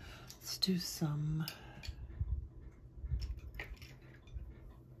 let's do some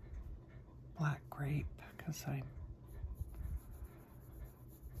black grape because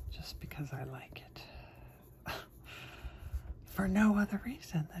I like it. For no other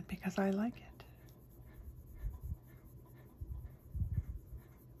reason than because I like it.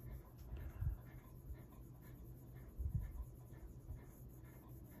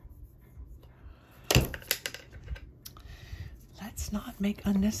 Let's not make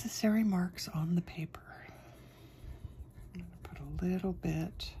unnecessary marks on the paper. I'm going to put a little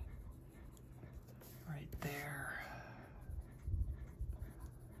bit right there.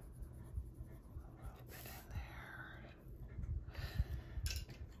 A little bit in there.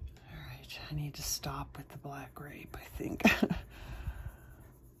 All right, I need to stop with the black grape, I think. I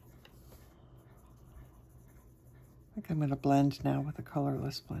think I'm going to blend now with a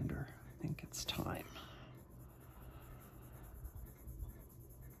colorless blender. I think it's time.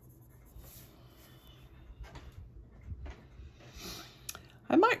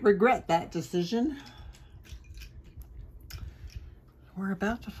 I might regret that decision. We're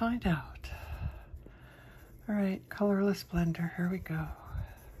about to find out. All right, colorless blender, here we go.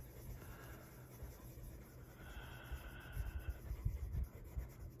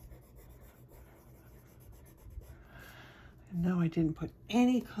 And now I didn't put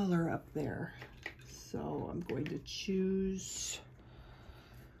any color up there, so I'm going to choose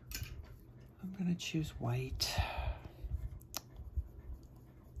white.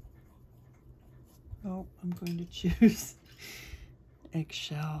 Oh, I'm going to choose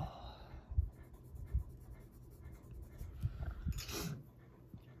Eggshell.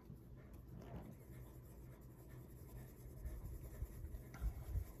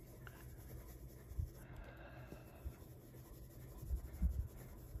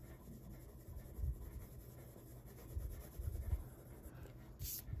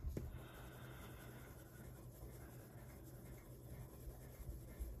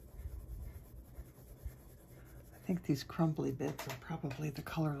 I think these crumbly bits are probably the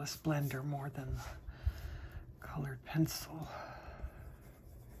colorless blender more than the colored pencil.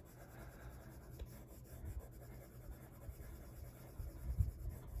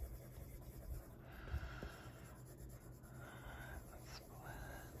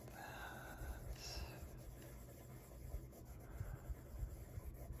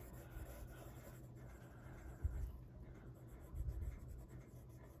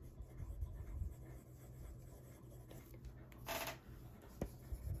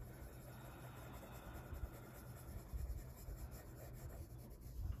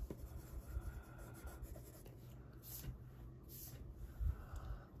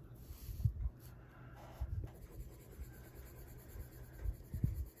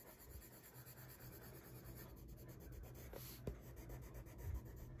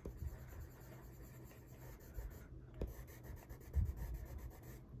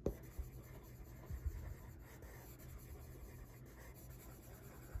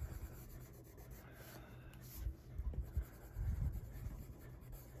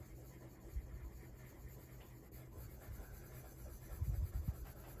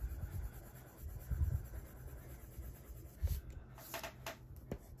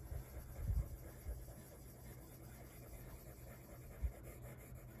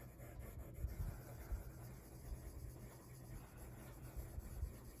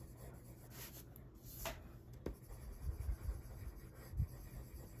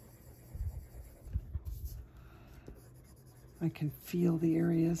 I can feel the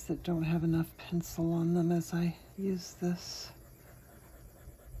areas that don't have enough pencil on them as I use this.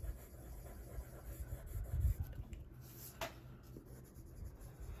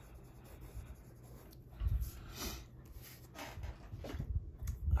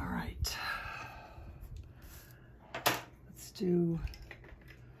 All right. Let's do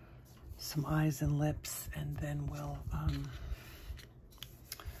some eyes and lips, and then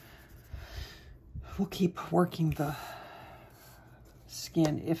we'll keep working the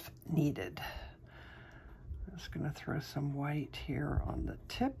skin if needed. I'm just going to throw some white here on the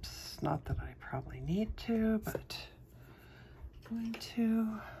tips. Not that I probably need to, but I'm going to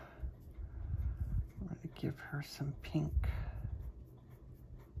give her some pink.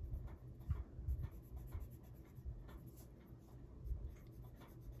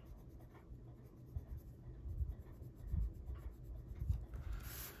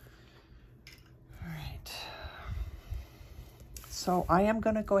 So I am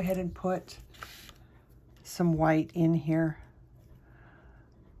going to go ahead and put some white in here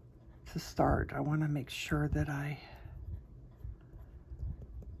to start. I want to make sure that I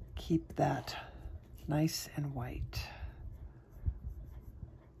keep that nice and white.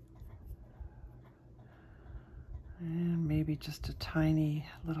 And maybe just a tiny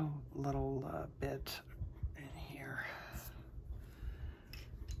little bit in here.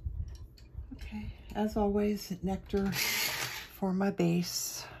 Okay, as always, nectar for my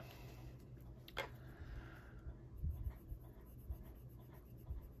base.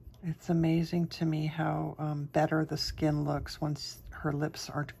 It's amazing to me how better the skin looks once her lips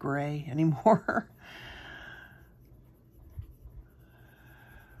aren't gray anymore.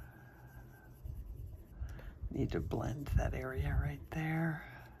 Need to blend that area right there.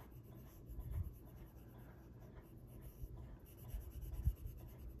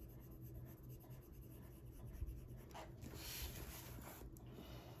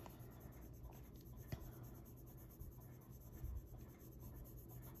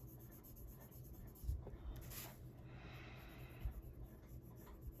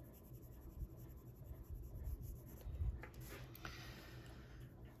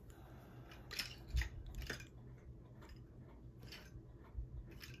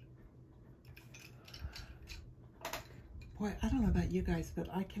 Boy, I don't know about you guys, but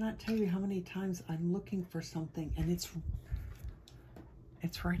I cannot tell you how many times I'm looking for something and it's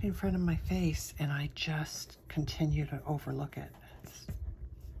right in front of my face and I just continue to overlook it.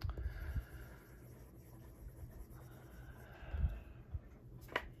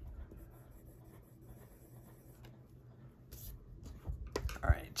 All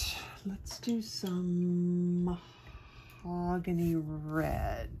right, let's do some Mahogany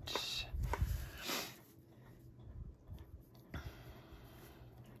Red.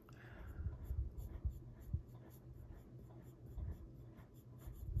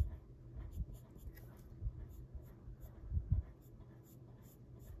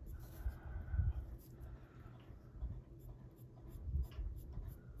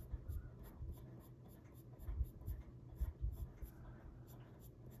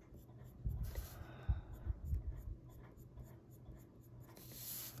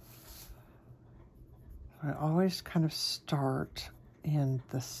 I always kind of start in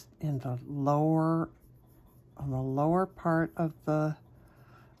the lower, on the lower part of the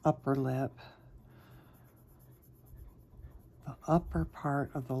upper lip. The upper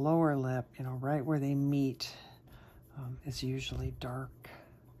part of the lower lip, you know, right where they meet, is usually dark.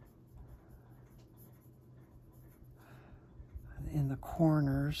 And in the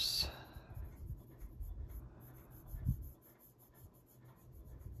corners,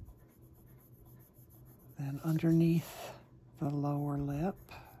 then underneath the lower lip.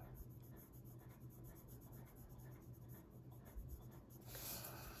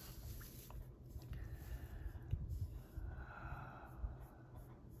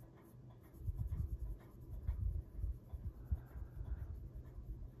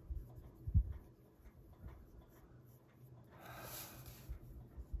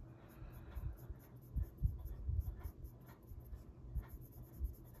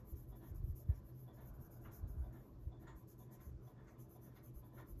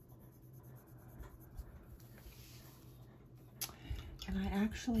 And I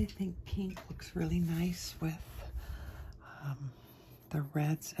actually think pink looks really nice with the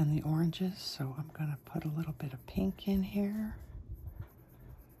reds and the oranges, so I'm going to put a little bit of pink in here.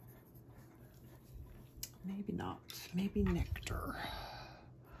 Maybe not, maybe nectar.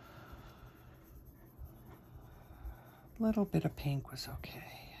 A little bit of pink was okay,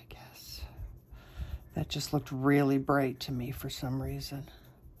 I guess. That just looked really bright to me for some reason.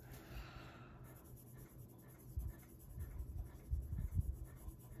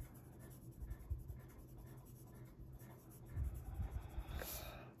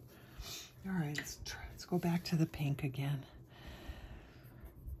 All right, let's go back to the pink again.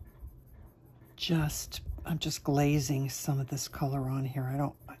 I'm just glazing some of this color on here.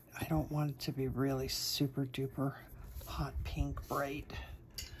 I don't want it to be really super duper hot pink bright.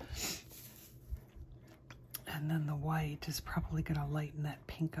 And then the white is probably going to lighten that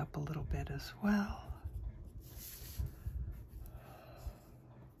pink up a little bit as well.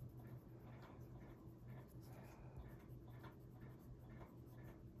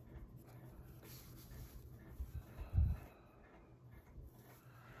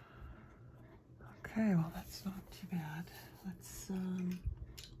 Okay, well, that's not too bad. Let's,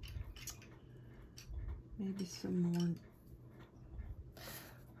 maybe some more.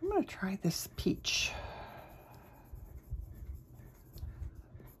 I'm going to try this peach.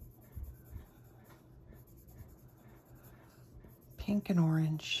 Pink and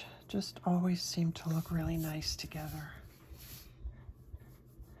orange just always seem to look really nice together.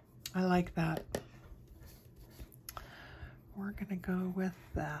 I like that. We're going to go with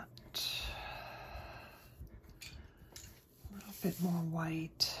that. Bit more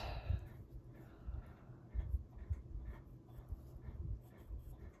white.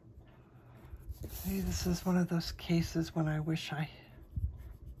 See, this is one of those cases when I wish I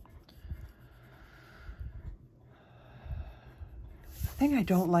the thing I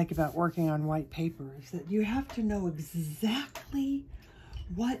don't like about working on white paper is that you have to know exactly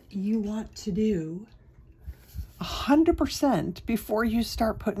what you want to do 100% before you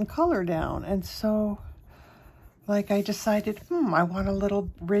start putting color down. And so like I decided, I want a little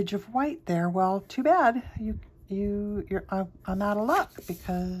ridge of white there. Well, too bad. I'm out of luck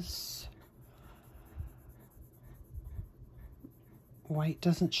because white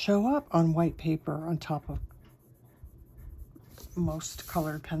doesn't show up on white paper on top of most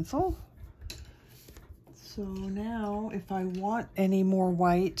colored pencil. So now if I want any more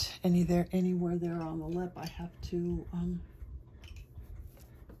white anywhere there on the lip, I have to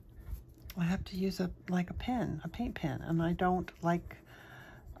use a pen, a paint pen, and I don't like,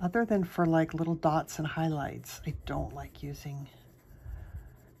 other than for like little dots and highlights, I don't like using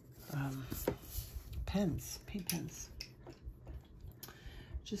paint pens.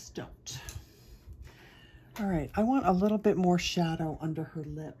 Just don't. All right, I want a little bit more shadow under her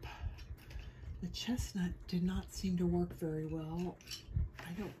lip. The chestnut did not seem to work very well.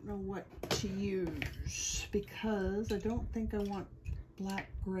 I don't know what to use because I don't think I want black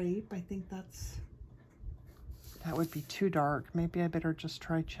grape. I think that would be too dark. Maybe I better just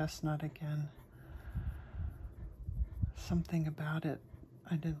try chestnut again. Something about it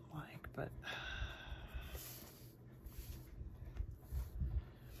I didn't like, but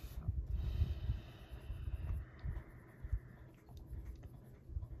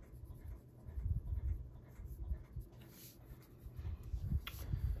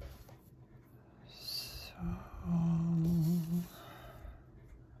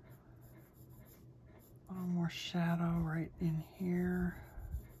shadow right in here.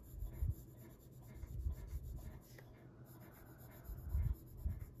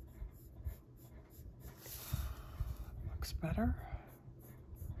 better.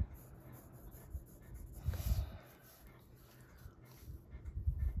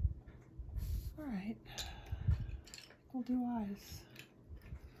 All right, we'll do eyes.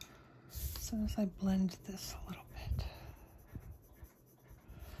 As soon as I blend this a little bit.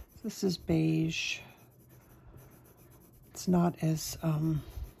 This is beige. It's not as, you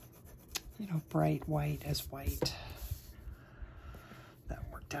know, bright white as white. That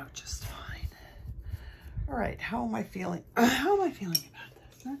worked out just fine. All right, how am I feeling? How am I feeling about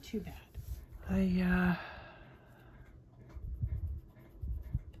this? Not too bad.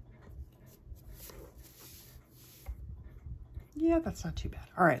 Yeah, that's not too bad.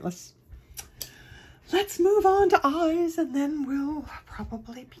 All right, let's move on to eyes, and then we'll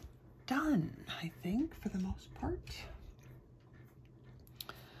probably be done, I think, for the most part.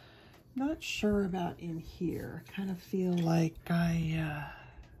 Not sure about in here. Kind of feel like I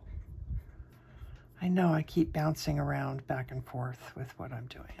know I keep bouncing around back and forth with what I'm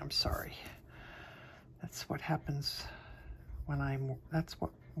doing. I'm sorry. That's what happens when that's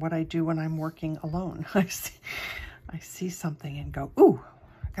what I do when I'm working alone. I see something and go, ooh,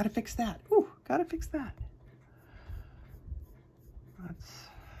 gotta fix that. Ooh, gotta fix that.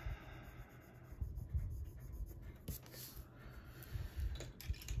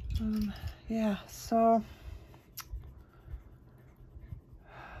 Yeah, so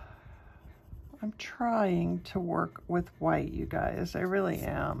I'm trying to work with white, you guys. I really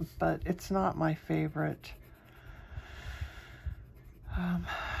am, but it's not my favorite. And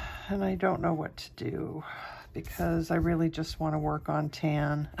I don't know what to do because I really just want to work on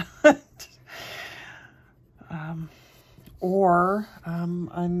tan. I'm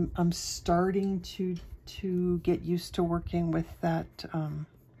starting to get used to working with that.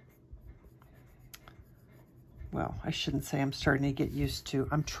 Well, I shouldn't say I'm starting to get used to.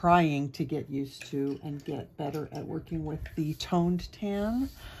 I'm trying to get used to and get better at working with the toned tan,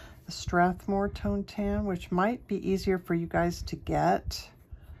 the Strathmore toned tan, which might be easier for you guys to get.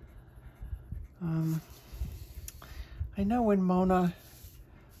 I know when Mona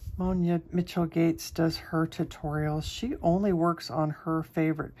Mitchell Gates does her tutorials, she only works on her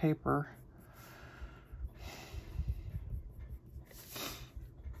favorite paper.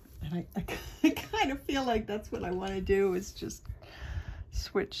 And I kind of feel like that's what I want to do, is just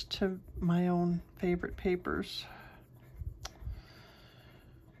switch to my own favorite papers.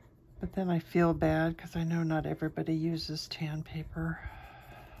 But then I feel bad because I know not everybody uses tan paper.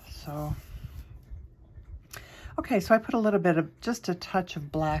 So, okay, so I put a little bit of, just a touch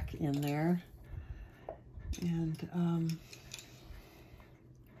of black in there. And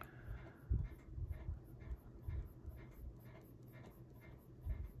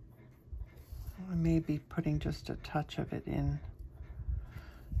I may be putting just a touch of it in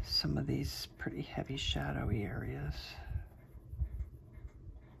some of these pretty heavy shadowy areas.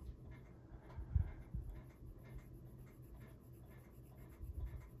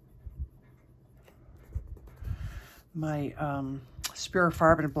 My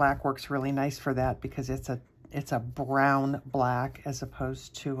Spirifarbon black works really nice for that because it's a brown black as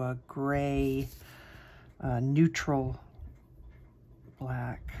opposed to a gray neutral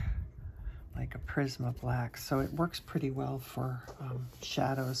black, like a Prisma black. So it works pretty well for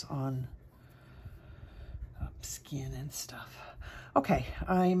shadows on skin and stuff. Okay,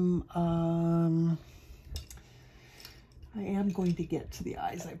 I am going to get to the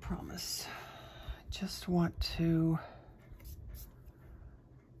eyes, I promise. I just want to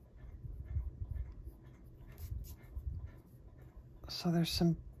so there's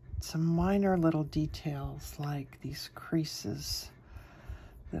some minor little details like these creases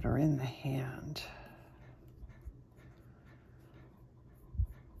that are in the hand.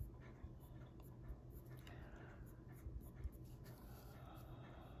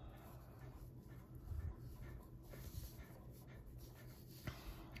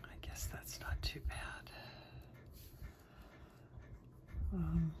 I guess that's not too bad.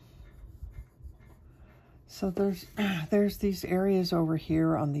 So there's these areas over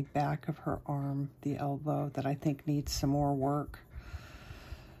here on the back of her arm, the elbow, that I think needs some more work.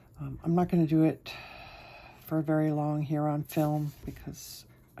 I'm not going to do it for very long here on film because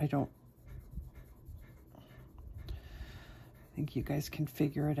I think you guys can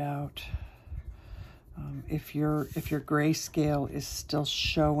figure it out. If your grayscale is still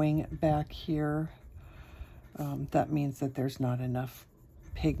showing back here, that means that there's not enough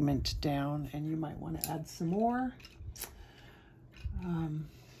pigment down and you might want to add some more.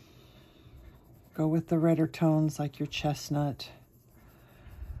 Go with the redder tones like your chestnut.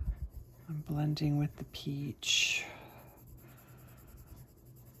 I'm blending with the peach.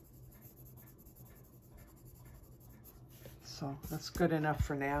 So that's good enough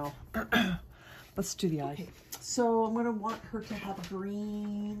for now. Let's do the eyes. Okay. So I'm going to want her to have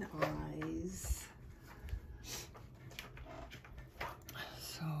green eyes.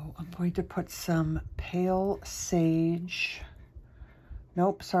 So I'm going to put some pale sage.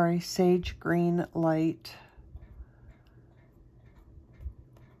 Nope, sorry, sage green light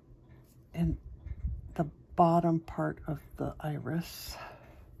in the bottom part of the iris.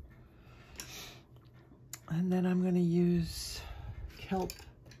 And then I'm going to use Kelp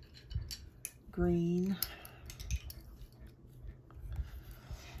Green.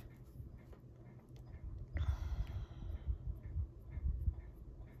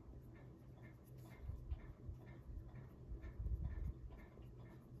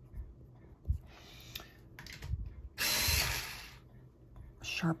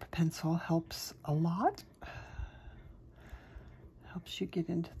 Sharp pencil helps a lot. Helps you get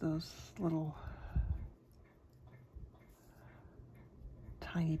into those little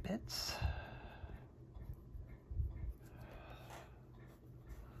tiny bits.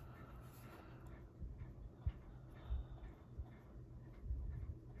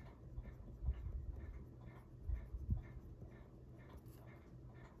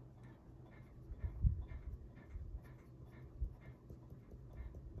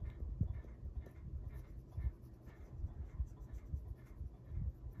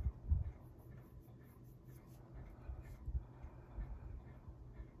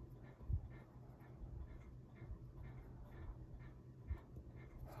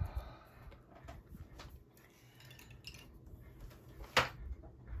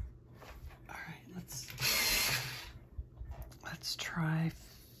 Let's try,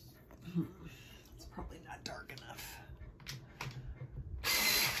 it's probably not dark enough.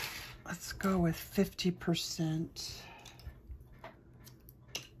 Let's go with 50%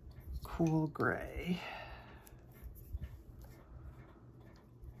 cool gray.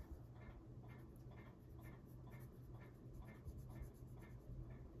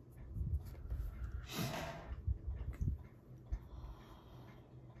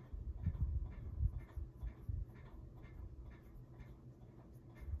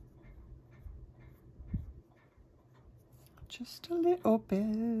 Just a little bit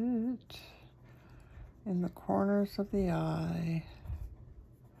in the corners of the eye,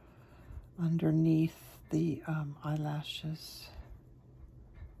 underneath the eyelashes.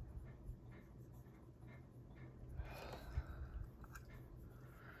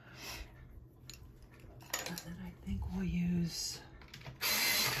 And then I think we'll use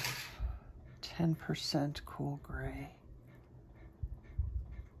 10% cool gray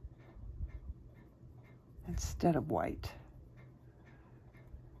instead of white.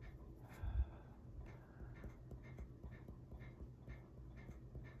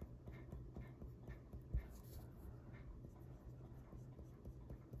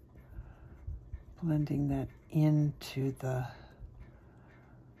 Blending that into the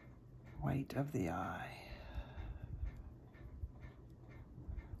white of the eye.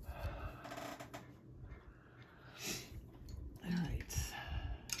 All right,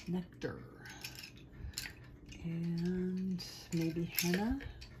 nectar and maybe henna.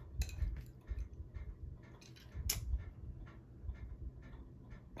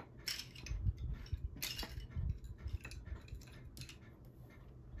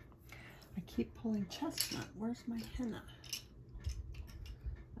 Keep pulling chestnut. Where's my henna?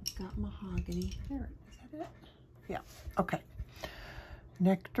 I've got mahogany. There, is that it? Yeah, okay.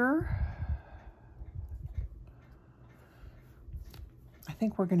 Nectar. I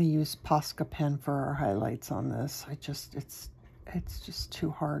think we're going to use Posca pen for our highlights on this. It's just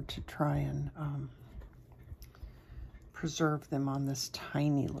too hard to try and preserve them on this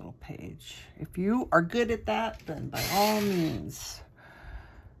tiny little page. If you are good at that, then by all means,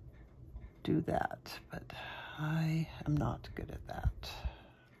 do that, but I am not good at that.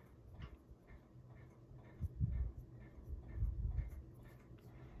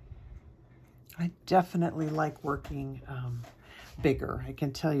 I definitely like working bigger. I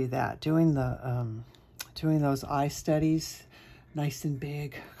can tell you that. Doing those eye studies, nice and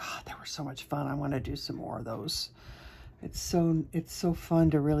big. God, they were so much fun. I want to do some more of those. It's so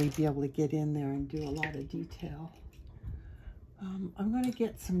fun to really be able to get in there and do a lot of detail. I'm going to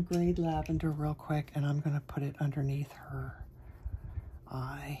get some grayed lavender real quick, and I'm going to put it underneath her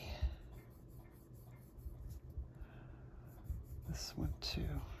eye. This one too.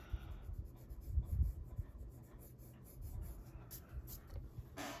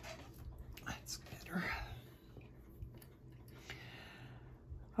 That's better.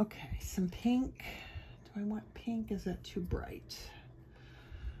 Okay, some pink. Do I want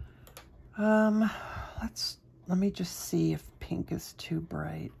let me just see if pink is too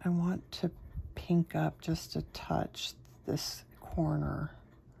bright. I want to pink up just a touch this corner.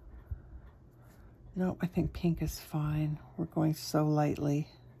 No, I think pink is fine. We're going so lightly.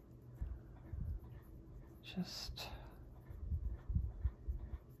 Just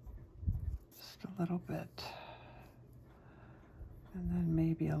a little bit. And then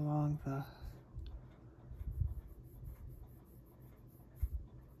maybe along the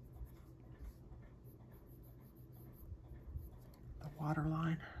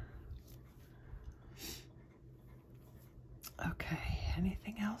waterline. Okay,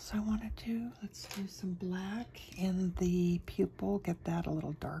 anything else I want to do? Let's do some black in the pupil, get that a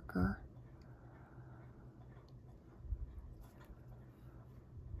little darker.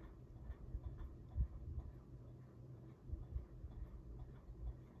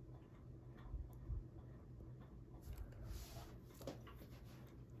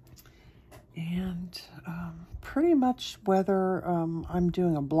 And pretty much whether I'm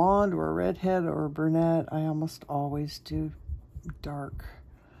doing a blonde or a redhead or a brunette, I almost always do dark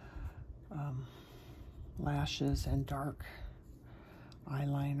lashes and dark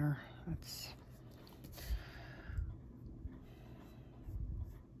eyeliner. It's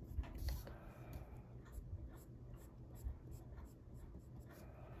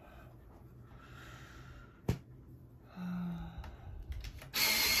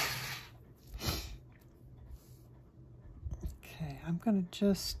I'm going to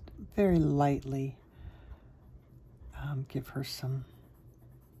just very lightly give her some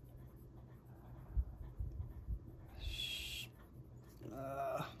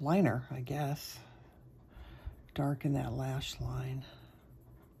liner, I guess. Darken that lash line.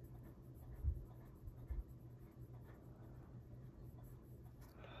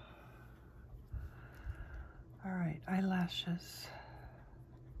 All right, eyelashes.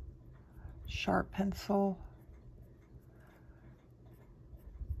 Sharp pencil.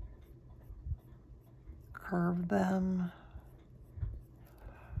 Curve them.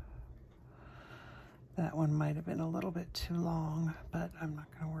 That one might have been a little bit too long, but I'm not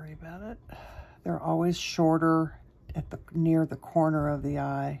going to worry about it. They're always shorter at the near the corner of the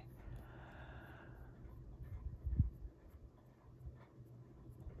eye.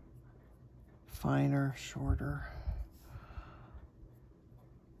 Finer, shorter.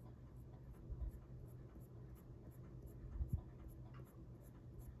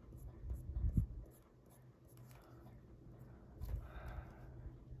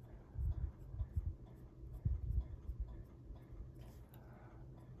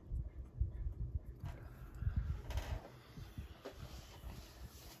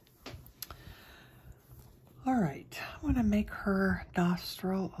 All right, I want to make her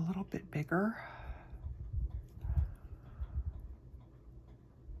nostril a little bit bigger.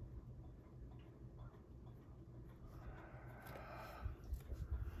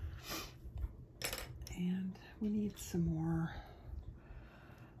 And we need some more,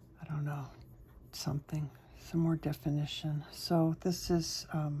 I don't know, some more definition. So this is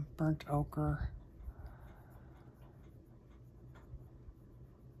burnt ochre.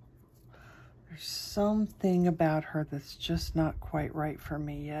 There's something about her that's just not quite right for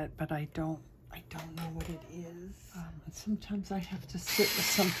me yet, but I don't know what it is. And sometimes I have to sit with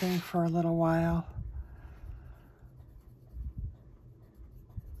something for a little while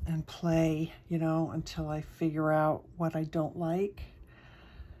and play, you know, until I figure out what I don't like.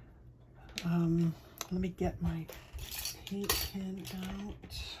 Let me get my paint pen out.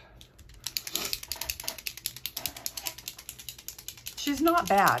 She's not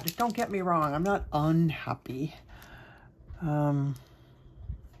bad, don't get me wrong. I'm not unhappy. I'm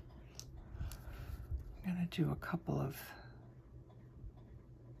gonna do a couple of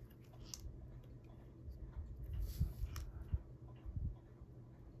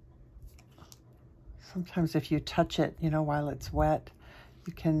sometimes if you touch it, you know, while it's wet,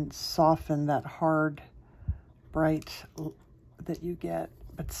 you can soften that hard, bright that you get,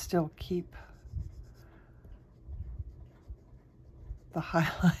 but still keep the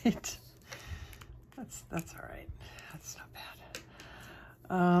highlight. That's all right. That's not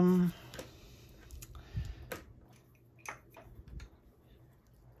bad.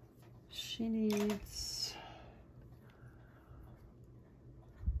 She needs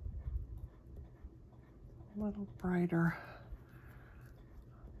a little brighter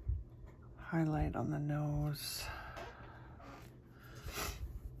highlight on the nose.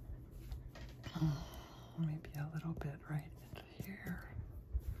 Maybe a little bit right here.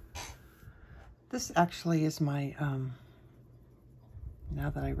 This actually is my, now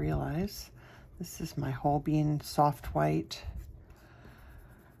that I realize, this is my whole bean soft white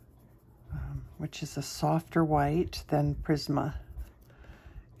which is a softer white than Prisma.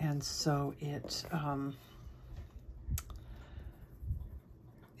 And so it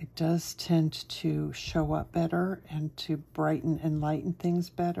does tend to show up better and to brighten and lighten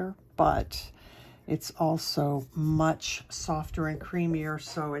things better, but it's also much softer and creamier,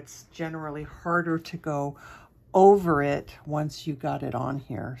 so it's generally harder to go over it once you got it on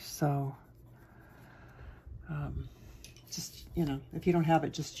here. So just, you know, if you don't have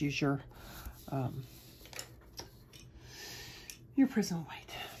it, just use your Prisma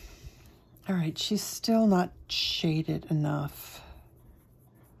white. All right, she's still not shaded enough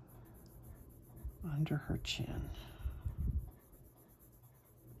under her chin.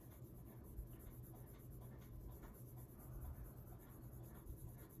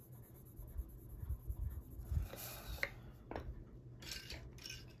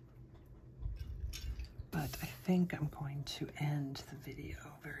 But I think I'm going to end the video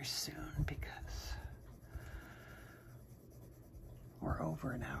very soon because we're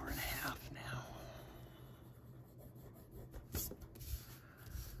over an hour and a half now.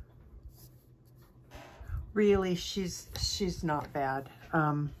 Really, she's not bad.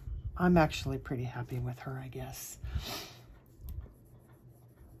 I'm actually pretty happy with her, I guess.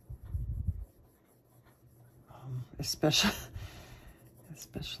 Especially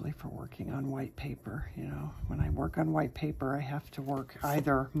for working on white paper. You know, when I work on white paper, I have to work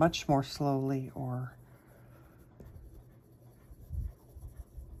either much more slowly or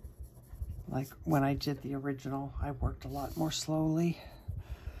like when I did the original, I worked a lot more slowly.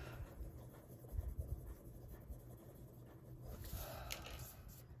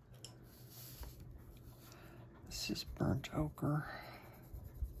 This is burnt ochre.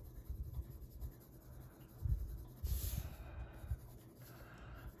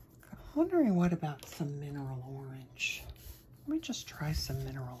 I'm wondering what about some mineral orange. Let me just try some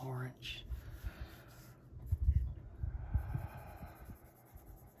mineral orange.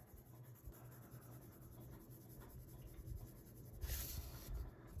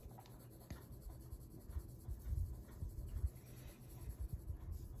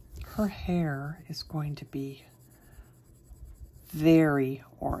 Her hair is going to be very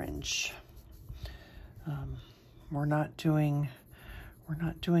orange. We're not doing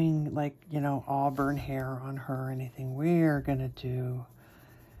like, you know, auburn hair on her or anything. We're gonna do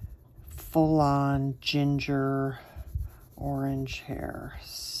full-on ginger orange hair.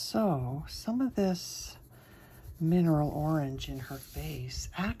 So some of this mineral orange in her face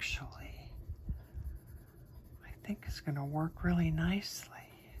actually, I think is gonna work really nicely.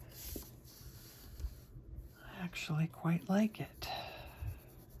 I actually quite like it.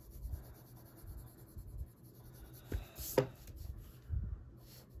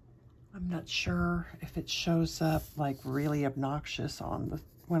 I'm not sure if it shows up like really obnoxious on the,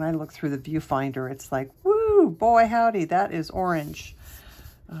 when I look through the viewfinder, it's like, woo, boy howdy, that is orange.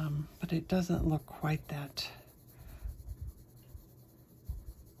 But it doesn't look quite that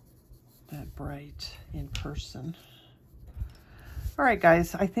bright in person. All right,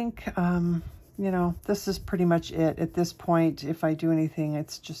 guys, I think, you know, this is pretty much it. At this point, if I do anything,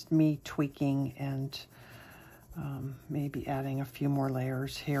 it's just me tweaking and maybe adding a few more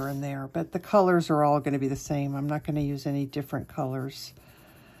layers here and there, but the colors are all going to be the same. I'm not going to use any different colors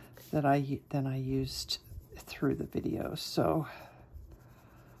than I used through the video. So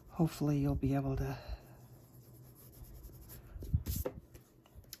hopefully you'll be able to,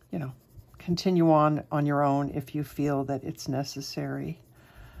 you know, continue on your own if you feel that it's necessary.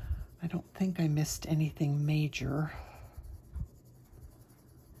 I don't think I missed anything major.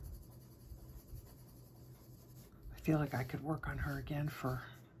 I feel like I could work on her again for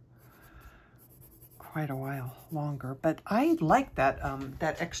quite a while longer, but I like that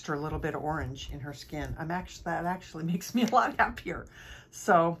that extra little bit of orange in her skin. That actually makes me a lot happier.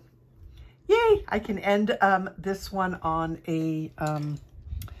 So, yay! I can end this one on a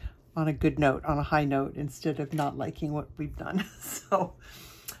good note, on a high note, instead of not liking what we've done. So,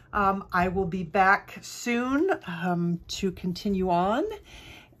 I will be back soon to continue on,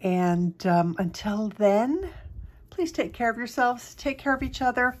 and until then, please take care of yourselves. Take care of each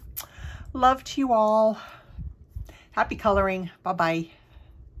other. Love to you all. Happy coloring. Bye-bye.